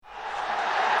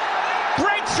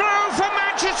Breakthrough for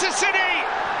Manchester City.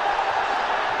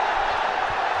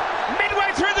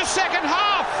 Midway through the second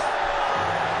half.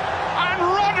 And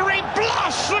Rodri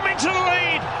blasts them into the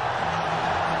lead.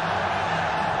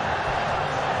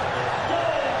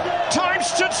 Time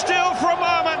stood still for a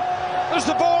moment as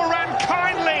the ball ran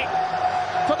kindly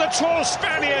for the tall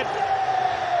Spaniard.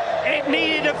 It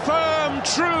needed a firm,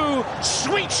 true,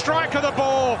 sweet strike of the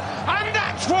ball, and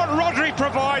that's what Rodri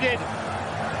provided.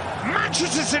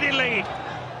 Manchester City lead.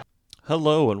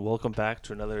 Hello and welcome back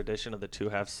to another edition of the Two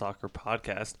Halves Soccer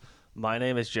Podcast. My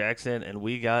name is Jackson, and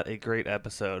we got a great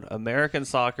episode. American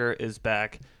soccer is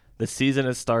back. The season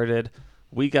has started.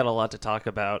 We got a lot to talk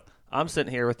about. I'm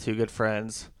sitting here with two good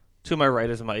friends. To my right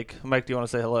is Mike. Mike, do you want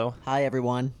to say hello? Hi,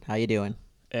 everyone. How you doing?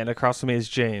 And across from me is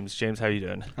James. James, how you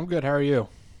doing? I'm good. How are you?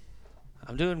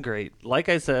 I'm doing great. Like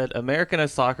I said, American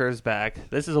soccer is back.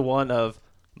 This is one of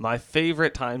my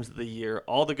favorite times of the year.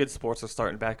 All the good sports are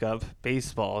starting back up.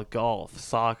 Baseball, golf,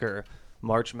 soccer.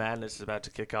 March Madness is about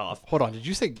to kick off. Hold on. Did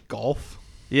you say golf?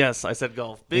 Yes, I said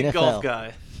golf. Big NFL. Golf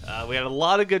guy. We had a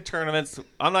lot of good tournaments.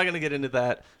 I'm not going to get into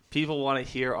that. People want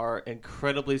to hear our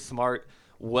incredibly smart,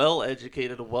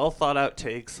 well-educated, well-thought-out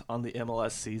takes on the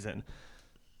MLS season.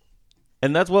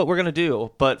 And that's what we're going to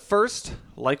do. But first,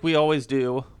 like we always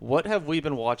do, what have we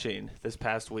been watching this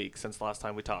past week since last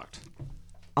time we talked?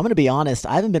 I'm going to be honest.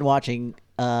 I haven't been watching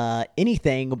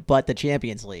anything but the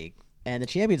Champions League. And the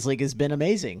Champions League has been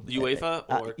amazing. UEFA?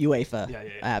 Or? UEFA. Yeah.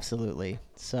 Absolutely.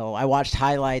 So I watched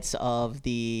highlights of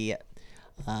the,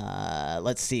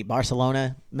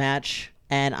 Barcelona match.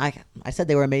 And I said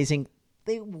they were amazing.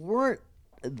 They weren't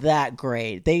that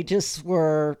great. They just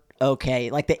were okay.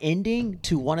 Like the ending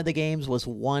to one of the games was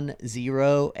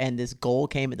 1-0, and this goal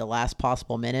came at the last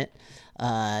possible minute.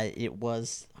 It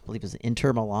was, I believe it was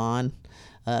Inter Milan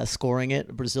scoring it,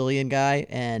 a Brazilian guy,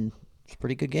 and it's a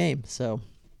pretty good game. So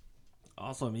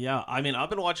Awesome. Yeah. I mean,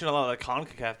 I've been watching a lot of the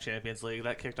CONCACAF Champions League.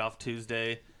 That kicked off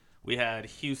Tuesday. We had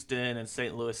Houston and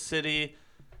St. Louis City.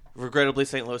 Regrettably,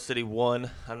 St. Louis City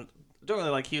won. I don't really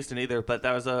like Houston either, but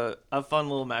that was a fun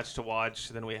little match to watch.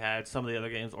 Then we had some of the other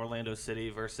games, Orlando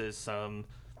City versus some,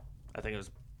 I think it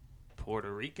was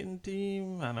Puerto Rican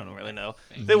team. I don't really know.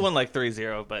 They won like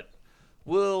 3-0, but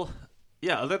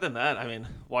other than that, I mean,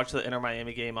 watch the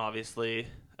Inter-Miami game, obviously.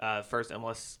 First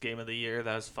MLS game of the year.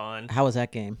 That was fun. how was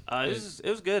that game? It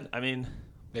was good. I mean,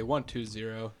 They won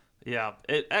 2-0. yeah,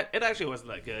 it actually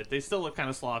wasn't that good. They still look kind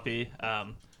of sloppy.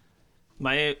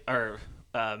 Messi,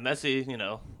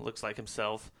 looks like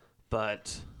himself,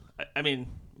 but I mean,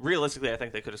 realistically, I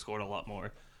think they could have scored a lot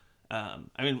more.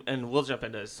 And we'll jump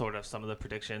into sort of some of the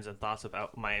predictions and thoughts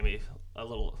about Miami a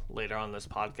little later on this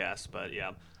podcast. But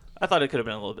yeah, I thought it could have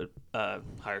been a little bit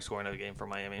higher scoring of a game for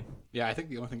Miami. Yeah, I think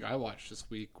the only thing I watched this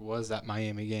week was that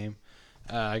Miami game.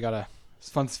 I got a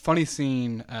funny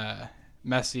scene.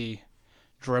 Messi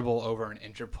dribble over an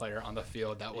injured player on the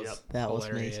field. That was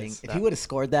hilarious. Amazing. If he would have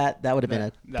scored that would have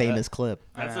been a famous clip.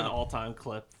 That's an all-time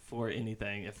clip for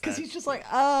anything. Because he's just like,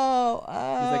 oh.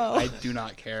 He's like, I do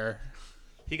not care.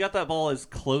 He got that ball as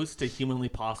close to humanly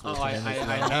possible. Oh,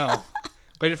 I know.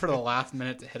 Waited for the last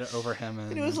minute to hit it over him.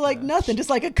 And it was like nothing, just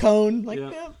like a cone. Like,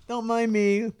 don't mind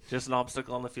me. Just an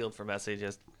obstacle on the field for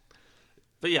Messi.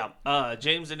 But yeah,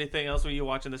 James, anything else were you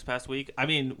watching this past week? I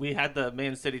mean, we had the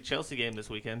Man City-Chelsea game this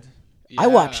weekend. I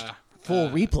watched full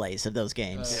replays of those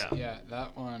games. Yeah,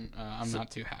 that one I'm not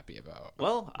too happy about.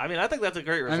 Well, I mean, I think that's a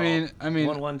great result. I mean,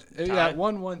 1-1 tied. Yeah,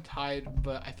 1-1 tied,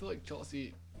 but I feel like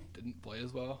Chelsea didn't play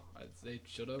as well as they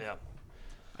should have.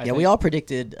 Yeah. We all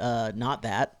predicted not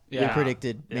that. Yeah. We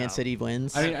predicted Man City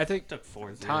wins. I mean, I think took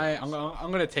 4-0. tie. I'm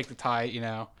gonna take the tie,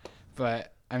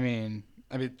 but I mean,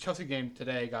 Chelsea game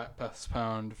today got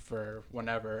postponed for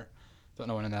whenever. Don't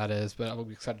know when that is, but I will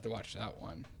be excited to watch that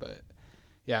one. But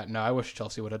yeah, no, I wish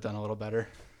Chelsea would have done a little better.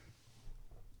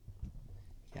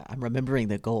 Yeah, I'm remembering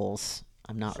the goals.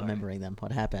 I'm not remembering them.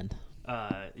 What happened?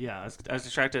 I was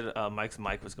distracted. Mike's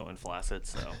mic was going flaccid,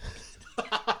 so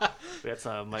we had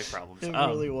some mic problems. It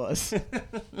really was.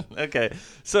 Okay,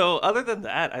 so other than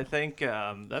that, I think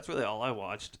that's really all I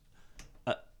watched.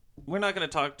 We're not going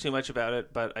to talk too much about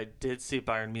it, but I did see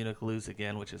Bayern Munich lose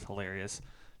again, which is hilarious.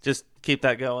 Just keep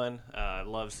that going. I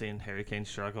love seeing Harry Kane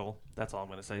struggle. That's all I'm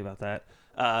going to say about that.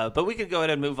 But we can go ahead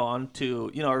and move on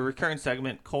to our recurring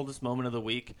segment, Coldest Moment of the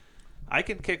Week. I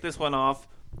can kick this one off.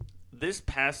 This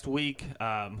past week,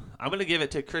 I'm going to give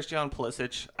it to Christian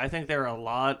Pulisic. I think there are a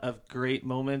lot of great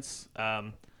moments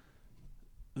that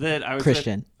I was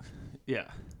Christian. Yeah.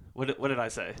 What did I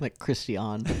say? Like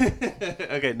Christian.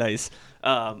 Okay, nice.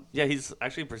 Yeah, he's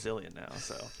actually Brazilian now.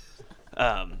 So,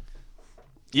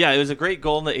 Yeah, it was a great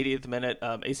goal in the 80th minute.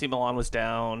 AC Milan was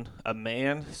down a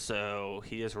man, so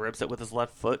he just rips it with his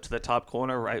left foot to the top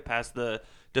corner, right past the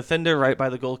defender, right by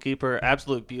the goalkeeper.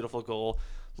 Absolute beautiful goal.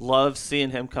 Love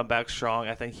seeing him come back strong.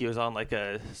 I think he was on like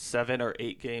a 7 or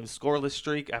 8 game scoreless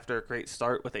streak after a great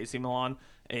start with AC Milan.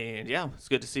 And yeah, it's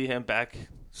good to see him back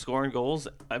scoring goals.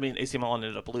 I mean, AC Milan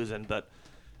ended up losing, but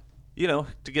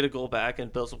to get a goal back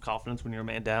and build some confidence when you're a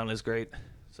man down is great.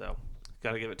 So,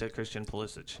 got to give it to Christian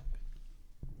Pulisic.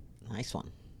 Nice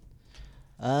one.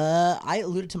 I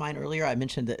alluded to mine earlier. I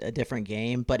mentioned a different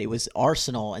game, but it was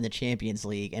Arsenal in the Champions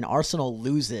League, and Arsenal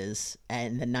loses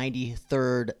in the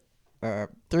 93rd,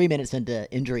 3 minutes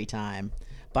into injury time,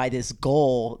 by this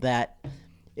goal that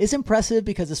is impressive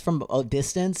because it's from a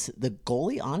distance. The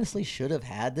goalie honestly should have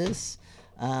had this.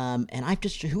 And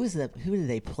who did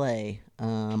they play?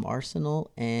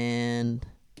 Arsenal, and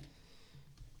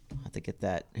I have to get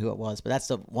that who it was, but that's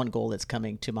the one goal that's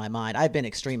coming to my mind. I've been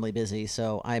extremely busy,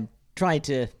 so I'm trying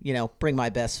to, bring my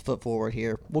best foot forward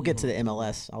here. We'll get to the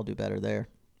MLS. I'll do better there.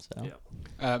 So,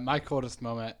 yeah. My coldest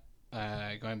moment,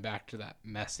 going back to that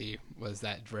Messi, was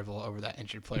that dribble over that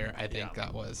injured player. I think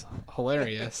that was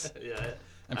hilarious. Yeah,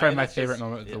 and probably my favorite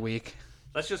moment of the week.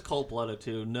 That's just cold-blooded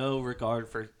too. No regard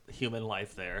for human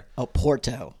life there. Oh,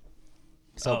 Porto.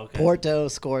 So okay. Porto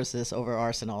scores this over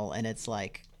Arsenal, and it's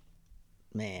like,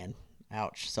 man,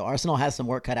 ouch. So Arsenal has some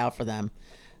work cut out for them.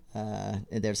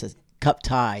 There's a cup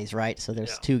ties, right? So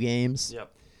there's 2 games.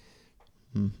 Yep.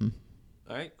 Mm-hmm.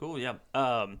 All right, cool, yeah.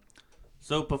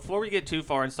 So before we get too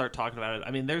far and start talking about it,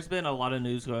 I mean, there's been a lot of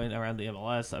news going around the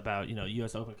MLS about,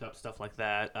 U.S. Open Cup, stuff like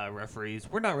that, referees.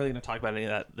 We're not really going to talk about any of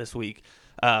that this week.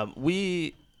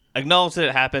 We acknowledge that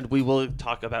it happened. We will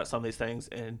talk about some of these things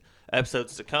in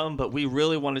episodes to come, but we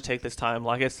really want to take this time,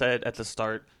 like I said at the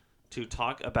start, to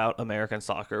talk about American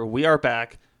soccer. We are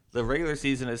back. The regular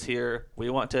season is here. We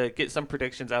want to get some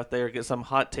predictions out there, get some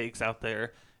hot takes out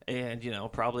there, and we'll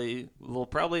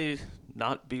probably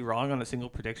not be wrong on a single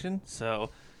prediction. So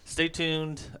stay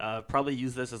tuned. Probably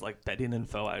use this as like betting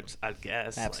info, I'd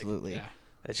guess. Absolutely.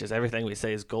 It's just everything we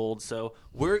say is gold. So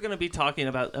we're going to be talking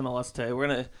about MLS today. We're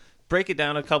going to break it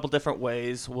down a couple different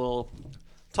ways. We'll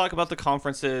talk about the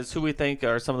conferences, who we think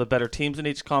are some of the better teams in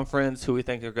each conference, who we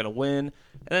think are going to win,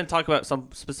 and then talk about some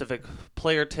specific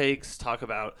player takes, talk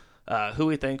about who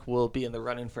we think will be in the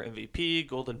running for MVP,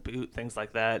 Golden Boot, things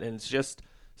like that. And it's just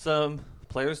some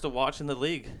players to watch in the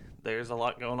league. There's a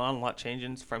lot going on, a lot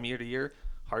changing from year to year.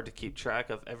 Hard to keep track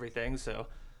of everything, so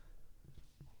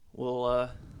we'll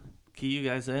key you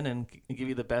guys in and give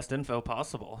you the best info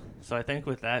possible. So I think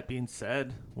with that being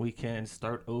said, we can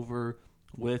start over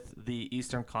with the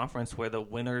Eastern Conference, where the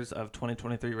winners of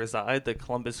 2023 reside, the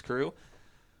Columbus Crew.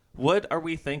 What are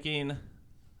we thinking?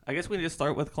 I guess we need to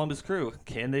start with Columbus Crew.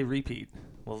 Can they repeat?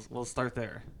 We'll start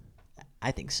there.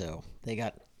 I think so. They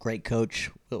got great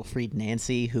coach Wilfried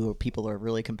Nancy, who people are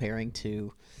really comparing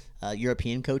to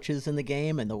European coaches in the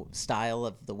game and the style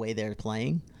of the way they're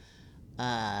playing.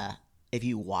 If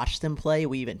you watch them play,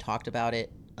 we even talked about it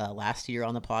last year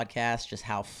on the podcast, just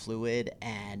how fluid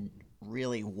and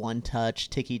really one-touch,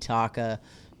 tiki-taka,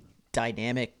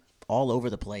 dynamic all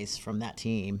over the place from that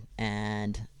team.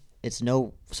 And it's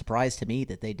no surprise to me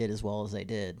that they did as well as they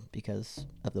did because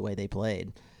of the way they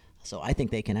played. So I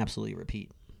think they can absolutely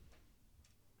repeat.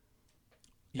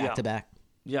 Back to back.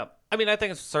 Yeah. I mean, I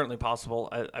think it's certainly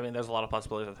possible. I mean, there's a lot of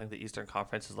possibilities. I think the Eastern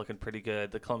Conference is looking pretty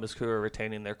good. The Columbus Crew are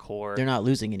retaining their core. They're not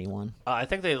losing anyone. I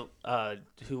think they,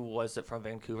 who was it from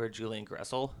Vancouver? Julian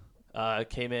Gressel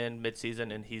came in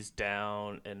midseason, and he's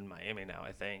down in Miami now,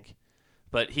 I think.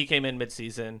 But he came in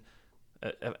midseason.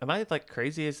 Am I like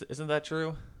crazy? Isn't that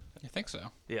true? I think so.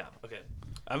 Yeah. Okay.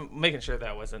 I'm making sure that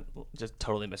I wasn't just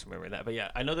totally misremembering that. But yeah,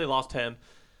 I know they lost him.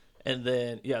 And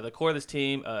then, the core of this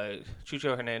team,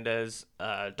 Chucho Hernandez,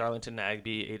 Darlington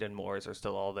Nagbe, Aiden Moores are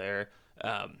still all there.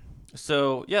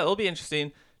 So, it'll be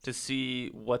interesting to see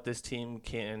what this team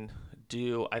can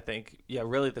do. I think,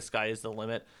 really the sky is the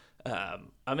limit.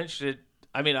 I'm interested.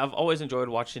 I mean, I've always enjoyed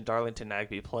watching Darlington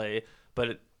Nagbe play,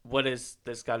 but what is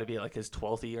this got to be like his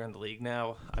 12th year in the league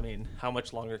now? I mean, how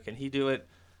much longer can he do it?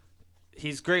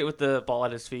 He's great with the ball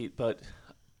at his feet, but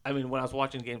I mean, when I was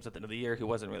watching games at the end of the year, he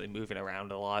wasn't really moving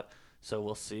around a lot. So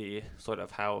we'll see sort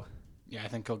of how. Yeah, I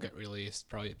think he'll get released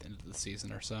probably at the end of the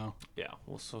season or so. Yeah,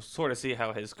 we'll sort of see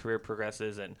how his career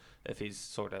progresses and if he's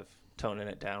sort of toning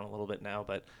it down a little bit now.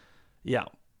 But yeah,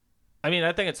 I mean,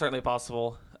 I think it's certainly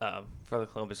possible for the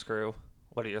Columbus Crew.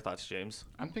 What are your thoughts, James?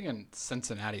 I'm thinking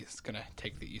Cincinnati's going to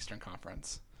take the Eastern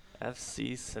Conference.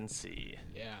 FC Cincy.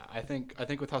 Yeah, I think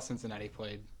with how Cincinnati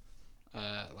played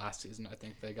last season, I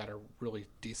think they got a really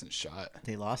decent shot.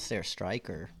 They lost their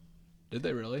striker. Did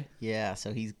they really? Yeah,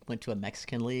 so he went to a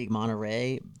Mexican league,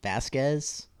 Monterrey,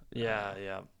 Vasquez.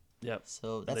 Yeah. Yep.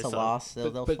 So that's they a saw- loss.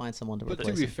 They'll find someone to But to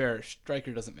replace be him. fair,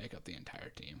 striker doesn't make up the entire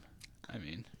team. I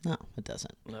mean, No, it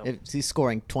doesn't. No. If he's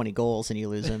scoring 20 goals and you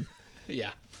lose him.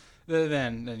 yeah.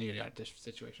 Then you got this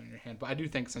situation on your hand. But I do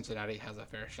think Cincinnati has a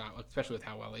fair shot, especially with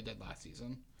how well they did last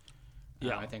season.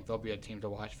 Yeah. I think they'll be a team to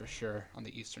watch for sure on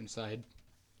the eastern side.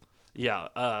 Yeah.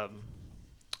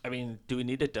 I mean, do we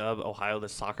need to dub Ohio the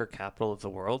soccer capital of the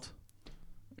world?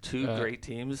 Two great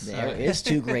teams. There is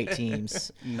two great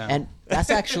teams. No. And that's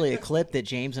actually a clip that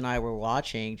James and I were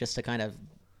watching just to kind of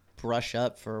brush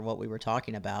up for what we were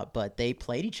talking about. But they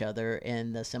played each other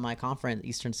in the semi-conference,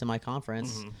 Eastern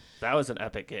semi-conference. Mm-hmm. That was an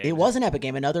epic game. It was an epic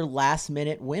game. Another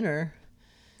last-minute winner.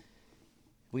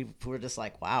 We were just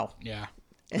like, wow. Yeah.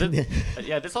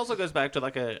 This also goes back to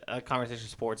like a conversation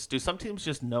of sports. Do some teams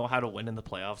just know how to win in the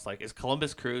playoffs? Like, is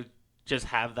Columbus Crew just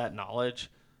have that knowledge?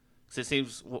 Because it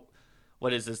seems,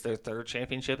 what is this, their third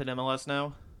championship in MLS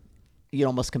now? You'd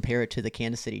almost compare it to the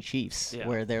Kansas City Chiefs, Yeah.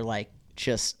 where they're like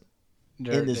just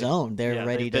They're- in the they- zone. They're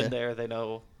ready they've to. been there. They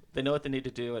know what they need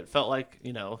to do. It felt like,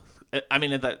 in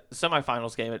that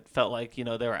semifinals game, it felt like, they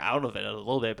were out of it a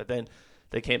little bit, but then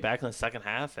they came back in the second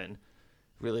half and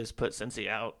really just put Cincy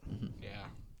out. Yeah.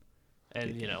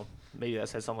 And, maybe that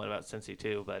says something about Cincy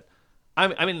too. But,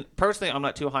 I mean, personally, I'm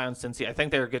not too high on Cincy. I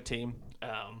think they're a good team.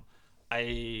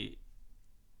 I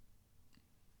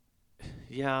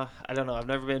don't know. I've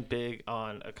never been big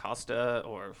on Acosta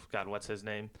or, God, what's his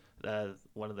name?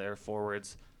 One of their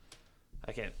forwards.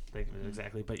 I can't think of it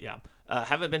exactly, but yeah.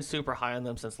 Haven't been super high on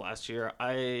them since last year.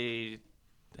 I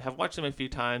have watched them a few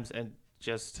times and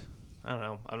just... I don't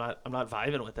know. I'm not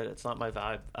vibing with it. It's not my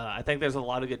vibe. I think there's a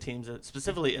lot of good teams,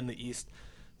 specifically in the East,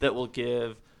 that will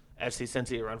give FC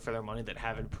Cincy a run for their money that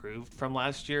have improved from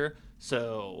last year.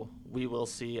 So we will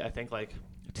see. I think like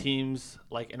teams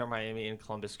like Inter Miami and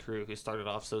Columbus Crew, who started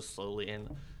off so slowly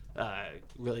and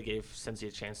really gave Cincy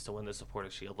a chance to win the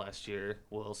Supporters Shield last year,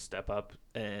 will step up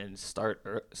and start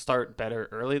better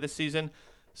early this season.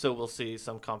 So we'll see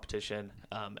some competition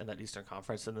in that Eastern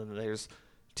Conference, and then there's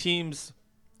teams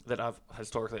that I've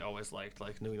historically always liked,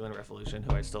 like New England Revolution,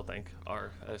 who I still think are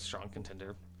a strong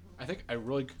contender. I think a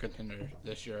really good contender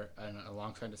this year, and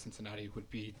alongside the Cincinnati, would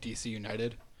be DC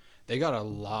United. They got a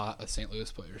lot of St.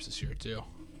 Louis players this year too.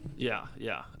 Yeah.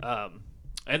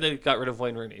 And they got rid of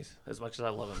Wayne Rooney, as much as I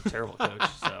love him. Terrible coach.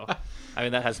 So, I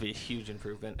mean, that has to be a huge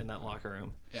improvement in that locker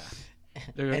room. Yeah.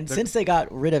 And since they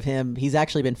got rid of him, he's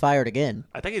actually been fired again.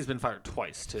 I think he's been fired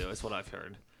twice, too, is what I've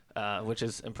heard, which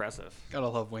is impressive. Gotta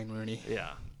love Wayne Rooney.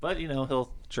 Yeah. But,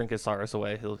 he'll drink his sorrows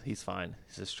away. He's fine.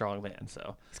 He's a strong man,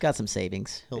 so. He's got some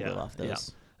savings. He'll live off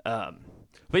those. Yeah.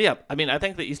 But yeah, I mean, I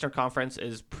think the Eastern Conference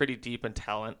is pretty deep in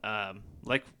talent.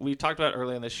 Like we talked about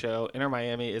earlier in the show, Inter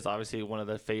Miami is obviously one of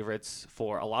the favorites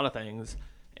for a lot of things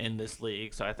in this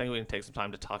league. So I think we can take some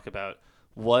time to talk about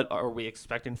what are we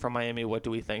expecting from Miami? What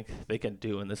do we think they can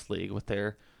do in this league with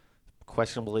their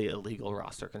questionably illegal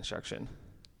roster construction?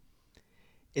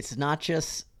 It's not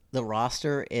just the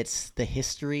roster, it's the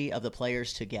history of the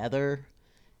players together.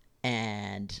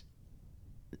 And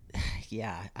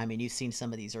yeah, I mean, you've seen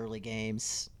some of these early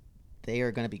games. They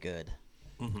are going to be good.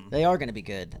 Mm-hmm. They are going to be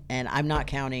good. And I'm not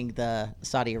counting the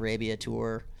Saudi Arabia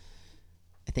tour.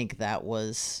 I think that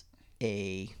was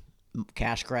a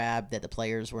cash grab that the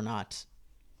players were not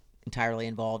entirely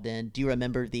involved in. Do you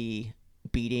remember the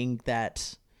beating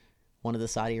that one of the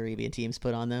Saudi Arabian teams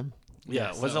put on them? Yeah,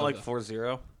 Yes, wasn't it like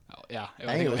 4-0? Oh, yeah.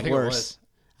 I think it was worse.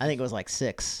 I think it was like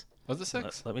 6. Was it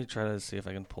 6? Let me try to see if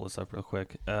I can pull this up real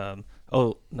quick.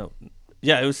 Oh, no.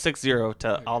 Yeah, it was 6-0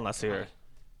 to Al Nassr,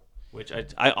 which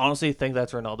I honestly think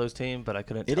that's Ronaldo's team, but I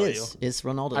couldn't tell you. It is. It's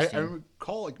Ronaldo's I team.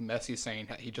 recall like Messi saying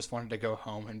that he just wanted to go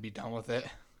home and be done with it.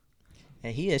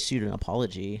 And he issued an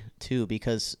apology, too,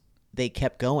 because they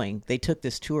kept going. They took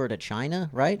this tour to China,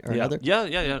 right? Or Yeah. another?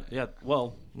 Yeah.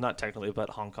 Well, not technically,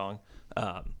 but Hong Kong.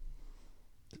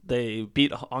 They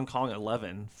beat Hong Kong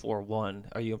 11-4-1.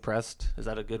 Are you impressed? Is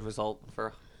that a good result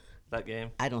for that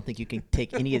game? I don't think you can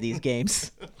take any of these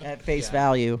games at face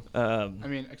value. I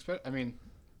mean,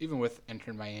 even with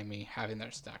Inter Miami having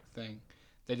their stacked thing,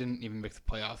 they didn't even make the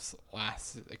playoffs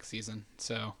last season.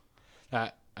 So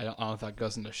that I don't know if that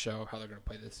goes into show how they're going to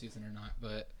play this season or not,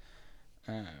 but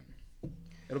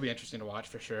it'll be interesting to watch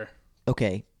for sure.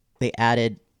 Okay, they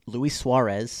added Luis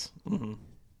Suarez,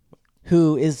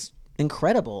 who is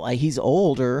incredible. He's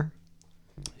older.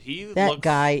 That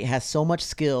guy has so much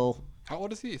skill. How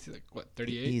old is he? Is he like, what,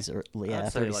 38? He's I'd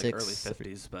say 36. like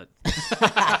early 50s, but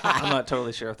I'm not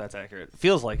totally sure if that's accurate.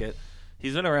 Feels like it.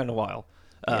 He's been around a while.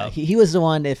 Yeah, he was the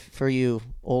one, if for you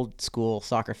old school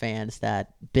soccer fans,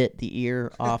 that bit the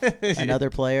ear off another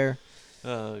player.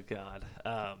 Oh God.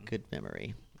 Good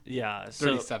memory. Yeah.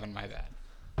 37, my bad.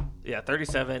 Yeah,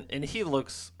 37, and he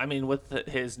looks. I mean, with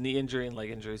his knee injury and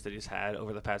leg injuries that he's had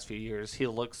over the past few years, he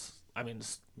looks. I mean,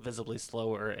 visibly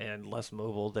slower and less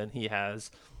mobile than he has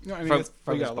from his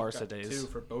Barca days. Too,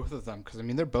 for both of them, because I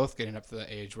mean, they're both getting up to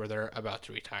the age where they're about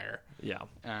to retire. Yeah.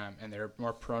 And they're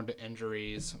more prone to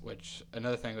injuries, which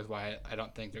another thing is why I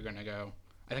don't think they're going to go.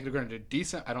 I think they're going to do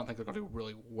decent. I don't think they're going to do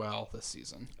really well this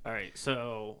season. All right,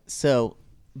 so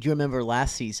do you remember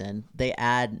last season they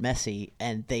add Messi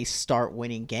and they start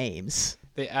winning games?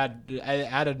 They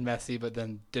added Messi, but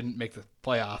then didn't make the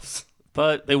playoffs.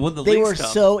 But they won the They Leagues were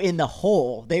Cup. so in the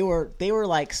hole. They were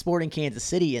like Sporting Kansas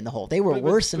City in the hole. They were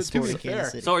worse than Sporting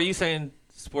Kansas City. So are you saying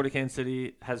Sporting Kansas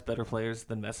City has better players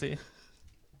than Messi?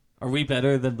 Are we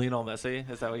better than Lionel Messi?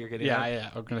 Is that what you're getting at? Yeah,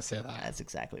 I'm going to say that. That's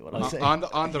exactly what I'm saying.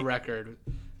 On the record.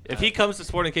 If he comes to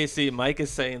Sporting KC, Mike is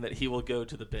saying that he will go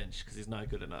to the bench because he's not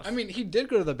good enough. I mean, he did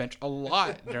go to the bench a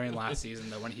lot during last season,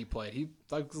 though, when he played. He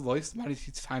the least amount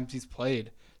of times he's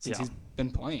played since he's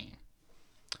been playing.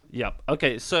 Yep.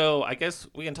 Okay, so I guess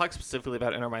we can talk specifically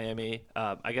about Inter Miami.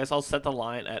 I guess I'll set the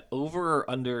line at over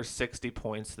or under 60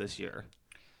 points this year.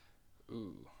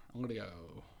 Ooh, I'm gonna go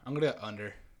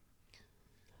under.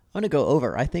 I'm going to go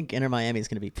over. I think Inter Miami is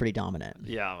going to be pretty dominant.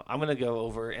 Yeah, I'm gonna go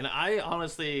over, and I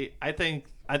honestly, I think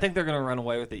they're gonna run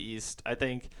away with the East.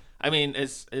 I mean,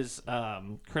 as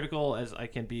critical as I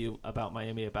can be about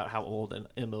Miami, about how old and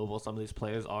immobile some of these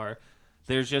players are,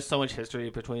 there's just so much history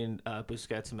between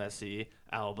Busquets, Messi,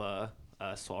 Alba,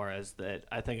 Suarez that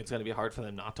I think it's gonna be hard for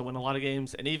them not to win a lot of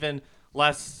games. And even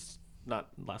not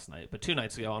last night, but 2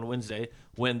 nights ago on Wednesday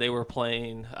when they were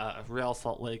playing Real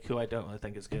Salt Lake, who I don't really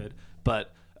think is good,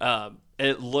 but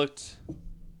it looked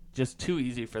just too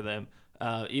easy for them.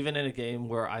 Even in a game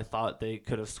where I thought they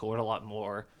could have scored a lot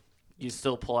more, you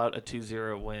still pull out a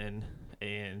 2-0 win,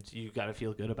 and you got to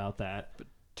feel good about that. But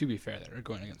to be fair, they're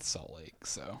going against Salt Lake,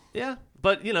 so yeah.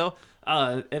 But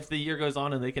if the year goes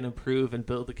on and they can improve and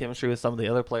build the chemistry with some of the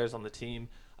other players on the team,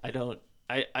 I can't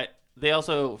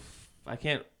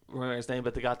remember his name,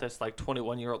 but they got this like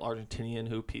 21-year-old Argentinian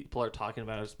who people are talking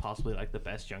about as possibly like the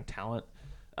best young talent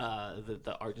that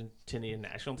the Argentinian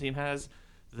national team has.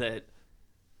 That,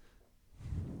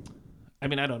 I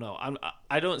mean, I don't know.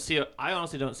 I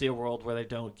honestly don't see a world where they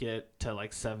don't get to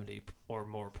like 70 or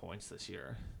more points this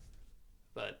year.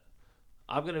 But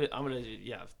I'm gonna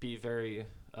be very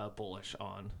bullish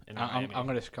on Inter Miami. I'm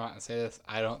gonna come out and say this.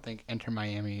 I don't think Inter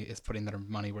Miami is putting their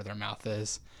money where their mouth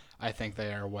is. I think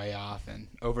they are way off and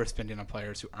overspending on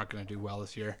players who aren't going to do well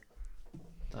this year.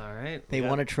 All right, They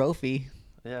won a trophy.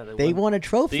 Yeah, they won a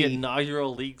trophy. The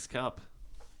inaugural Leagues Cup.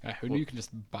 Who knew you can just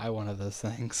buy one of those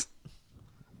things?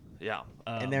 Yeah,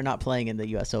 and they're not playing in the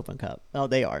U.S. Open Cup. Oh,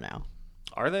 they are now.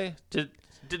 Are they?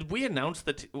 Did we announce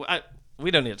the? We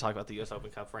don't need to talk about the U.S.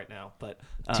 Open Cup right now, but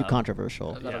too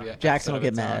controversial. Yeah. Jackson will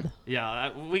get mad.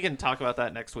 Yeah, we can talk about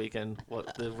that next week and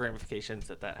what the ramifications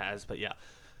that has. But yeah,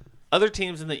 other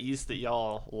teams in the East that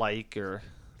y'all like or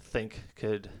think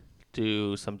could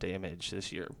do some damage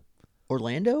this year.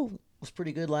 Orlando was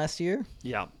pretty good last year.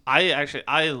 Yeah, I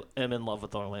am in love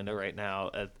with Orlando right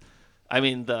now. I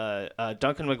mean, the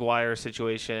Duncan McGuire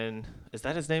situation, is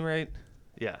that his name right?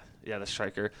 Yeah, the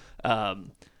striker.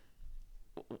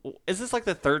 Is this like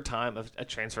the third time a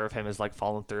transfer of him has like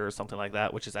fallen through or something like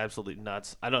that, which is absolutely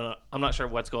nuts. I don't know. I'm not sure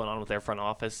what's going on with their front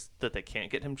office that they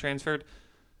can't get him transferred.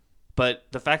 But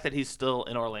the fact that he's still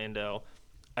in Orlando,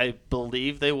 I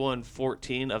believe they won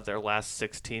 14 of their last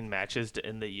 16 matches to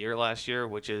end the year last year,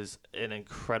 which is an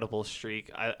incredible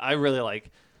streak. I really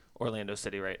like Orlando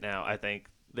City right now. I think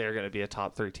they're going to be a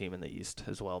top 3 team in the East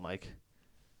as well, Mike.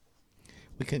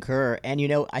 We concur. And,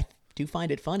 I do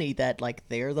find it funny that, like,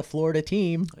 they're the Florida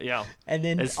team. Yeah. And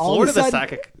then is all Florida of a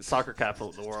sudden, the soccer capital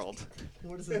of the world?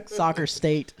 Florida's a soccer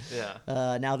state.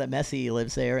 Yeah. Now that Messi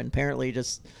lives there and apparently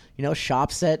just,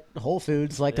 shops at Whole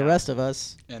Foods like the rest of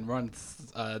us. And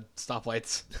runs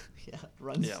stoplights. Yeah,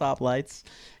 runs stoplights.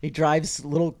 He drives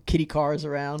little kitty cars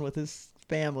around with his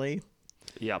family.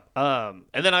 Yep. And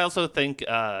then I also think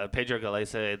Pedro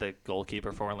Galese, the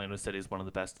goalkeeper for Orlando City, is one of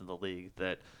the best in the league.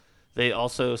 That they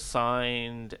also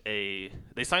signed a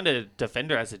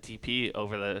defender as a DP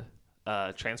over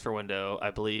the transfer window,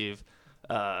 I believe,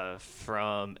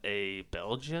 from a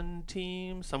Belgian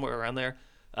team somewhere around there.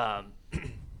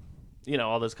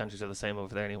 All those countries are the same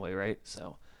over there anyway, right?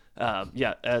 So, like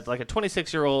a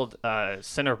 26-year-old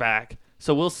center back.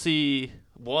 So we'll see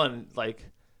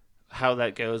how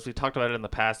that goes. We talked about it in the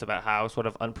past about how sort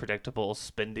of unpredictable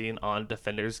spending on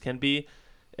defenders can be.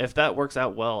 if that works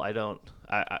out well,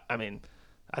 I mean,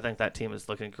 I think that team is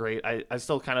looking great. I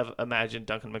still kind of imagine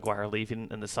Duncan McGuire leaving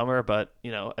in the summer, but,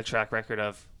 a track record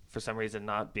of, for some reason,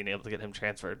 not being able to get him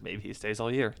transferred. Maybe he stays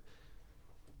all year.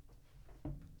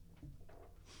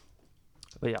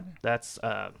 But, yeah, that's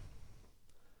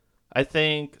I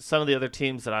think some of the other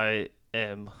teams that I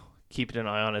am keeping an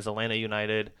eye on is Atlanta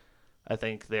United. I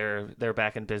think they're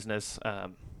back in business.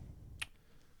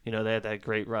 They had that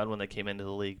great run when they came into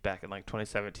the league back in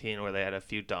 2017 where they had a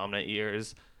few dominant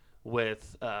years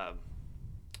with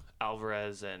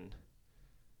Alvarez and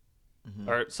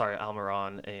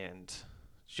Almiron and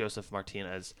Joseph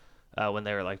Martinez when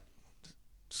they were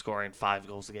scoring 5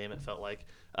 goals a game, it felt like.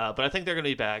 But I think they're going to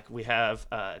be back. We have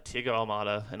Thiago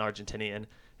Almada, an Argentinian,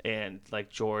 and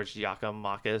George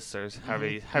Giacomakis, or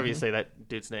however you say that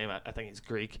dude's name. I think he's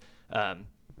Greek.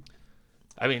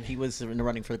 He was in the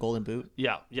running for the Golden Boot.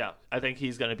 Yeah. I think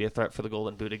he's going to be a threat for the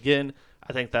Golden Boot again.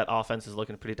 I think that offense is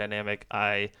looking pretty dynamic.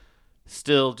 I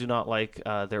still do not like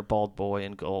their bald boy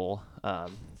in goal,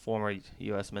 former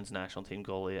U.S. men's national team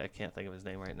goalie. I can't think of his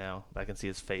name right now, but I can see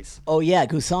his face. Oh, yeah,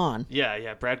 Guzan.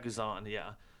 Yeah, Brad Guzan,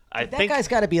 yeah. I that think guy's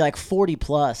got to be 40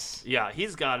 plus. Yeah,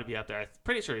 he's got to be up there. I'm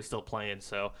pretty sure he's still playing.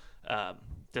 So,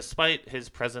 despite his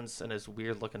presence and his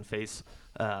weird-looking face,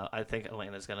 I think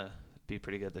Atlanta's going to be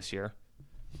pretty good this year.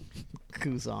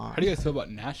 Guzan. How do you guys feel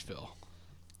about Nashville?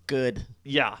 Good.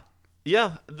 Yeah.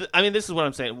 This is what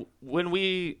I'm saying. When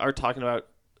we are talking about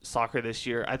soccer this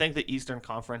year, I think the Eastern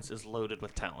Conference is loaded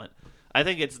with talent. I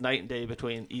think it's night and day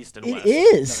between East and West. It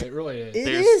is. No, it really is. It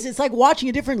is. It's like watching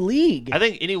a different league. I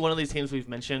think any one of these teams we've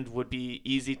mentioned would be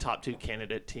easy top 2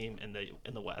 candidate team in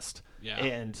the West. Yeah.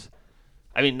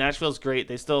 And Nashville's great.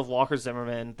 They still have Walker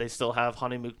Zimmerman. They still have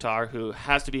Hani Mukhtar, who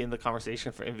has to be in the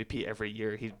conversation for MVP every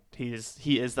year. He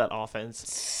is that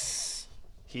offense.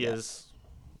 He is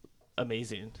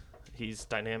amazing. He's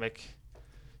dynamic.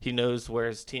 He knows where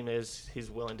his team is. He's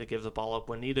willing to give the ball up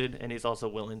when needed, and he's also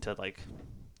willing to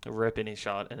rip any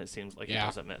shot, and it seems like he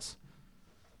doesn't miss.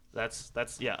 That's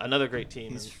another great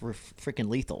team. He's freaking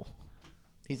lethal.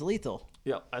 He's lethal.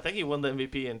 Yeah, I think he won the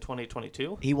MVP in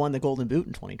 2022. He won the Golden Boot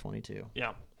in 2022.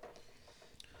 Yeah.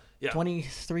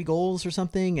 23 goals or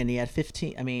something, and he had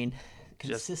 15.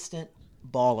 Consistent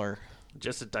baller.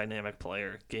 Just a dynamic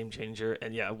player, game changer,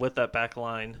 and with that back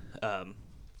line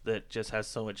that just has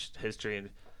so much history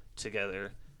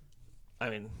together.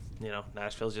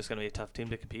 Nashville's just going to be a tough team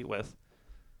to compete with.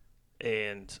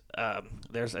 And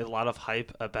there's a lot of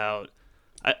hype about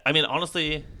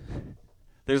honestly,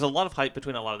 there's a lot of hype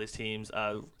between a lot of these teams.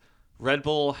 Red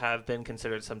Bull have been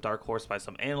considered some dark horse by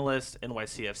some analysts.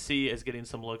 NYCFC is getting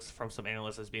some looks from some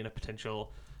analysts as being a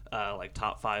potential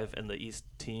top 5 in the East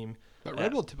team. But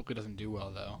Red Bull typically doesn't do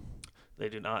well, though. They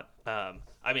do not.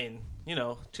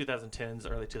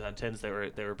 2010s, early 2010s,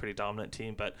 they were a pretty dominant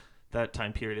team, but that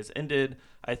time period has ended.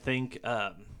 I think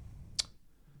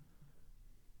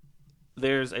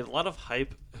there's a lot of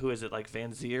hype. Who is it?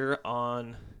 Van Zier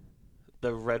on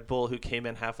the Red Bull, who came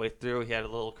in halfway through. He had a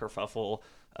little kerfuffle,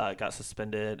 got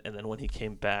suspended, and then when he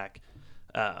came back,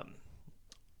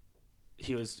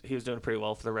 he was doing pretty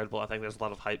well for the Red Bull. I think there's a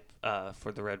lot of hype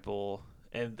for the Red Bull,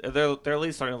 and they're at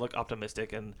least starting to look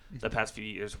optimistic in the past few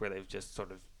years where they've just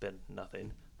sort of been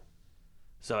nothing.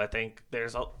 So I think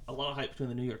there's a lot of hype between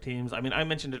the New York teams. I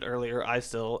mentioned it earlier. I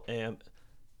still am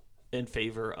in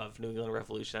favor of New England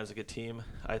Revolution as a good team.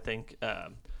 I think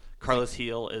Carlos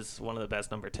Heel is one of the best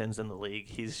number 10s in the league.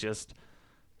 He's just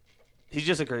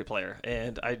a great player,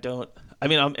 and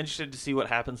I'm interested to see what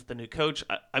happens with the new coach.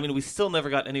 We still never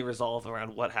got any resolve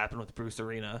around what happened with Bruce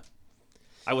Arena.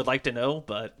 I would like to know,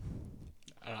 but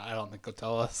I don't think they'll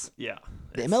tell us. Yeah.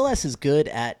 The MLS is good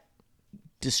at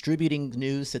distributing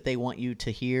news that they want you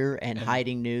to hear and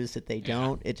hiding news that they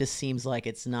don't. It just seems like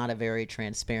it's not a very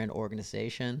transparent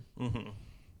organization. Mm-hmm.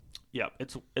 Yeah,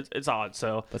 it's odd.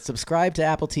 So, but subscribe to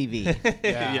Apple TV.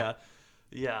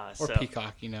 Yeah. Or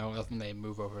Peacock, when they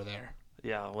move over there.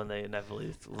 Yeah, when they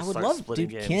inevitably I would start love, splitting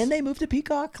dude. games. Can they move to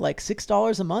Peacock?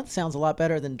 $6 a month sounds a lot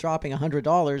better than dropping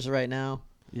 $100 right now.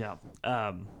 Yeah.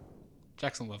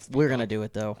 Jackson loves Peacock. We're gonna do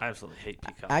it though. I absolutely hate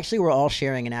Peacock. Actually, we're all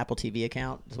sharing an Apple TV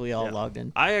account, so we all logged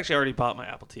in. I actually already bought my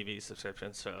Apple TV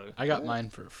subscription, so I got mine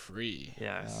for free.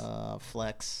 Yes.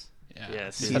 Flex.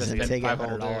 Yeah. Season He's spent ticket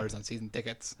 $500 on season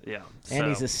tickets. Yeah. And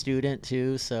he's a student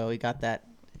too, so he got that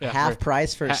half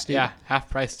price for a student. Yeah, half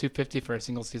price, $250 for a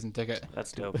single season ticket.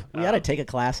 That's dope. We ought to take a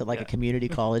class at a community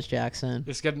college, Jackson.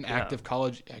 Just get an active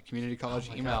community college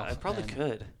email. God, I probably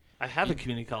could. I have a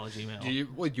community college email. You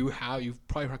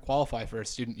probably qualify for a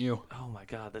student U. Oh my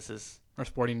God, this is Or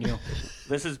Sporting New.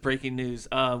 This is breaking news.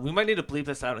 We might need to bleep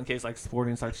this out in case like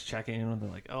Sporting starts checking in and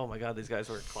they're like, oh my god, these guys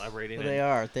were collaborating. Well, they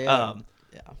are. Yeah.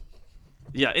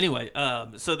 Yeah. Anyway,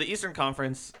 so the Eastern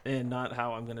Conference, and not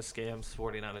how I'm going to scam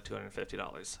Sporting out of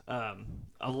 $250.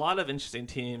 A lot of interesting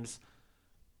teams.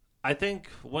 I think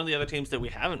one of the other teams that we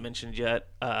haven't mentioned yet,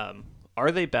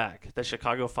 are they back? The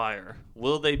Chicago Fire.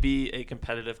 Will they be a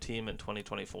competitive team in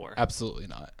 2024? Absolutely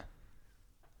not.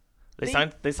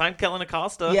 They signed Kellen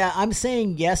Acosta. Yeah, I'm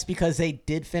saying yes because they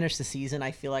did finish the season,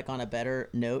 I feel like, on a better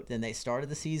note than they started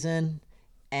the season.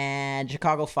 And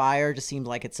Chicago Fire just seems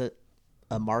like it's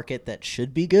a market that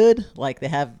should be good. Like, they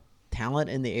have talent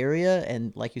in the area,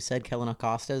 and like you said, Kellen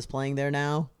Acosta is playing there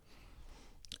now.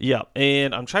 Yeah,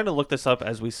 and I'm trying to look this up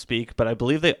as we speak, but I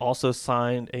believe they also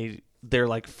signed their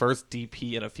like first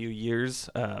DP in a few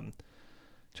years. Trying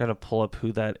to pull up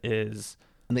who that is.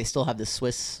 And they still have the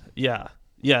Swiss. Yeah,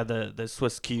 the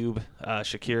Swiss Cube,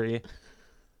 Shaqiri.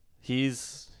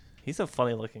 He's a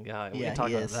funny looking guy. We can talk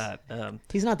about that.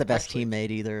 He's not the best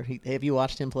teammate either. Have you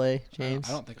watched him play, James?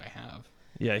 I don't think I have.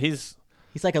 Yeah, he's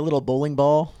like a little bowling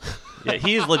ball. Yeah,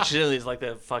 he's legitimately like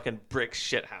the fucking brick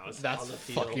shit house. That's on the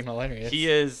field. fucking hilarious. He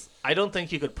is. I don't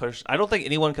think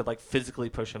anyone could like physically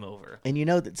push him over. And you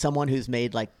know that someone who's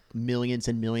made like millions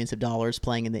and millions of dollars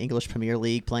playing in the English Premier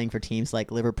League, playing for teams like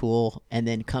Liverpool, and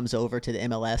then comes over to the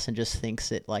MLS and just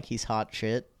thinks it like he's hot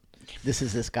shit.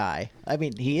 This guy. I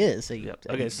mean, he is. Yep.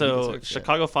 Okay, so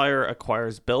Chicago Fire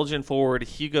acquires Belgian forward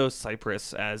Hugo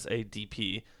Cyprus as a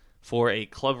DP for a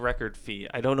club record fee.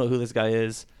 I don't know who this guy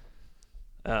is.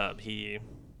 He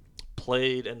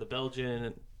played in the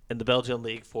Belgian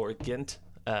league for Ghent.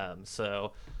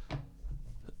 So,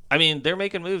 I mean, they're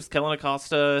making moves. Kellen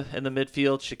Acosta in the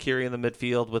midfield, Shaqiri in the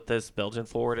midfield with this Belgian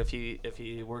forward. If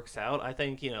he works out, I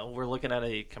think we're looking at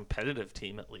a competitive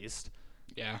team at least.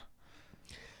 Yeah.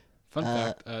 Fun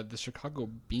fact: the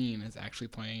Chicago Bean is actually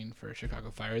playing for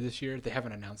Chicago Fire this year. They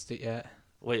haven't announced it yet.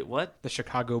 Wait, what? The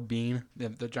Chicago Bean,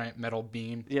 the giant metal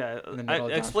bean. Yeah,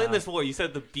 explain this more. You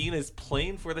said the Bean is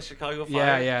playing for the Chicago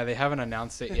Fire? Yeah, they haven't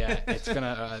announced it yet. It's they're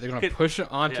gonna push it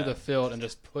onto the field and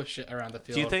just push it around the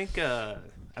field. Do you think? I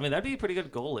mean, that'd be a pretty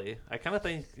good goalie. I kind of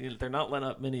think they're not letting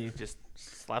up many. Just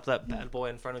slap that bad boy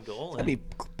in front of goal. That'd be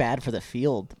bad for the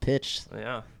field, the pitch.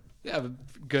 Yeah. Yeah,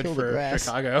 but good for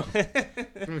Chicago.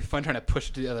 It's gonna be fun trying to push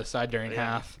it to the other side during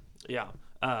half. Yeah.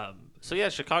 So yeah,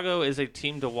 Chicago is a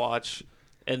team to watch.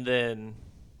 And then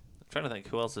I'm trying to think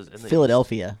who else is in the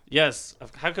Philadelphia. Yes,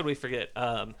 how could we forget?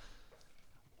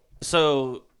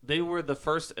 So they were the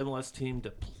first MLS team to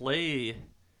play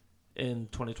in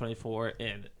 2024,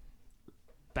 and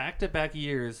back-to-back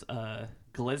years,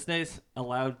 Glesnes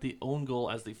allowed the own goal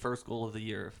as the first goal of the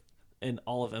year in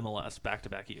all of MLS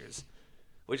back-to-back years,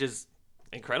 which is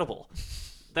incredible.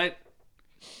 That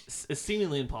is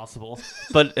seemingly impossible,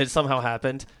 but it somehow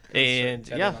happened, and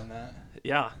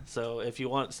yeah, so if you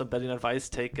want some betting advice,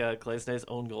 take Glesnes'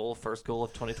 own goal, first goal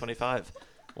of 2025.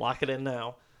 Lock it in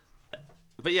now.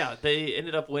 But yeah, they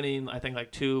ended up winning, I think,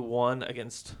 like 2-1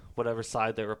 against whatever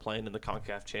side they were playing in the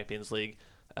CONCACAF Champions League.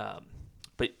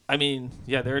 But, I mean,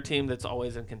 yeah, they're a team that's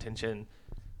always in contention.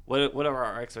 What are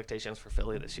our expectations for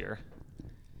Philly this year?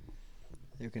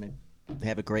 They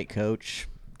have a great coach,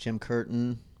 Jim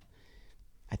Curtin.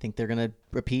 I think they're going to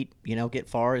repeat, get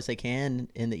far as they can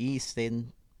in the East.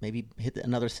 Then maybe hit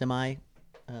another semi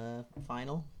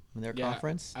final in their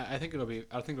conference. I think it'll be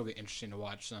interesting to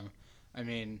watch them. I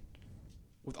mean,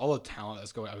 with all the talent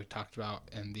that's we talked about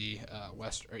in the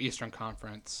West or Eastern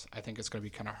Conference, I think it's going to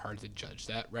be kind of hard to judge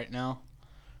that right now.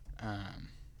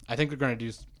 I think they're going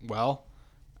to do well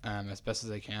as best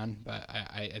as they can, but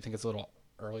I think it's a little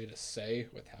early to say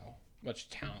with how much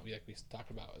talent we talked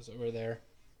about is over there.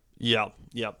 Yeah.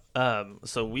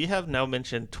 So we have now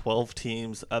mentioned 12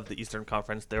 teams of the Eastern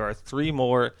Conference. There are 3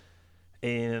 more,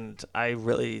 and I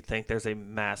really think there's a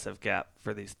massive gap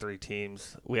for these 3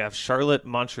 teams. We have Charlotte,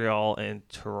 Montreal, and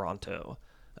Toronto.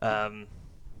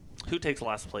 Who takes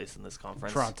last place in this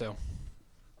conference? Toronto.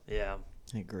 Yeah.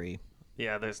 I agree.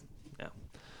 Yeah,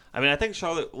 I mean, I think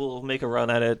Charlotte will make a run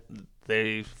at it.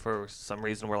 They, for some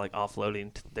reason, were like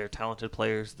offloading their talented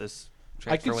players this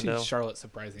transfer window. I could see Charlotte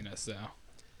surprising us, though.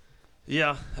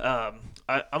 Yeah,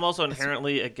 I'm also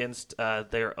inherently against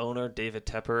their owner, David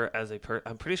Tepper,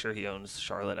 I'm pretty sure he owns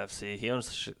Charlotte FC. He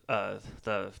owns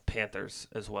the Panthers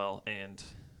as well. And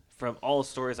from all the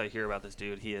stories I hear about this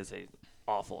dude, he is an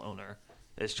awful owner.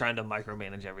 Is trying to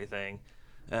micromanage everything.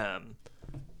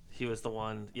 He was the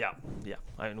one,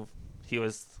 I mean, he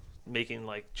was making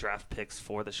like draft picks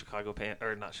for the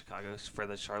for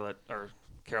the Charlotte or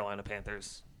Carolina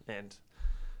Panthers, and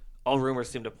all rumors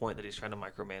seem to point that he's trying to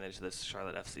micromanage this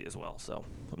Charlotte FC as well. So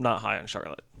I'm not high on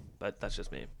Charlotte, but that's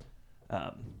just me.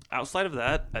 Outside of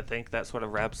that, I think that sort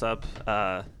of wraps up.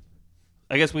 I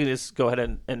guess we just go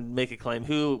ahead and make a claim.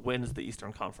 Who wins the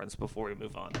Eastern Conference before we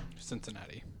move on?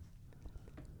 Cincinnati.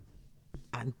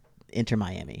 I'm Inter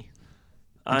Miami.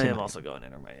 I am also going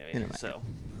Inter Miami. So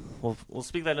we'll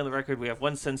speak that in the record. We have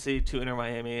 1 Cincy, 2 Inter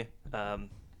Miami, and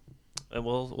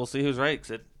we'll see who's right.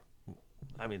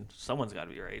 Someone's got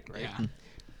to be right. Yeah.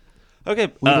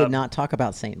 Okay. We did not talk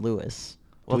about St. Louis.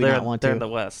 Well, they're in the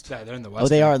West. Yeah, they're in the West. Oh,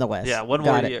 they are in the West. Yeah, one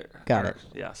Got more it. year. Got it.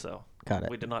 Yeah, so Got it.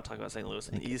 we did not talk about St. Louis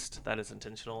in the East. That is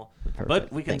intentional. Perfect.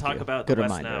 But we can Thank talk you. about Good the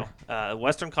West reminder. now.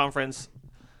 Western Conference,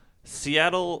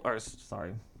 St.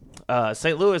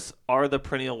 Louis are the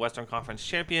perennial Western Conference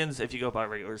champions if you go by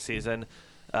regular season.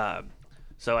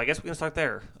 So I guess we can start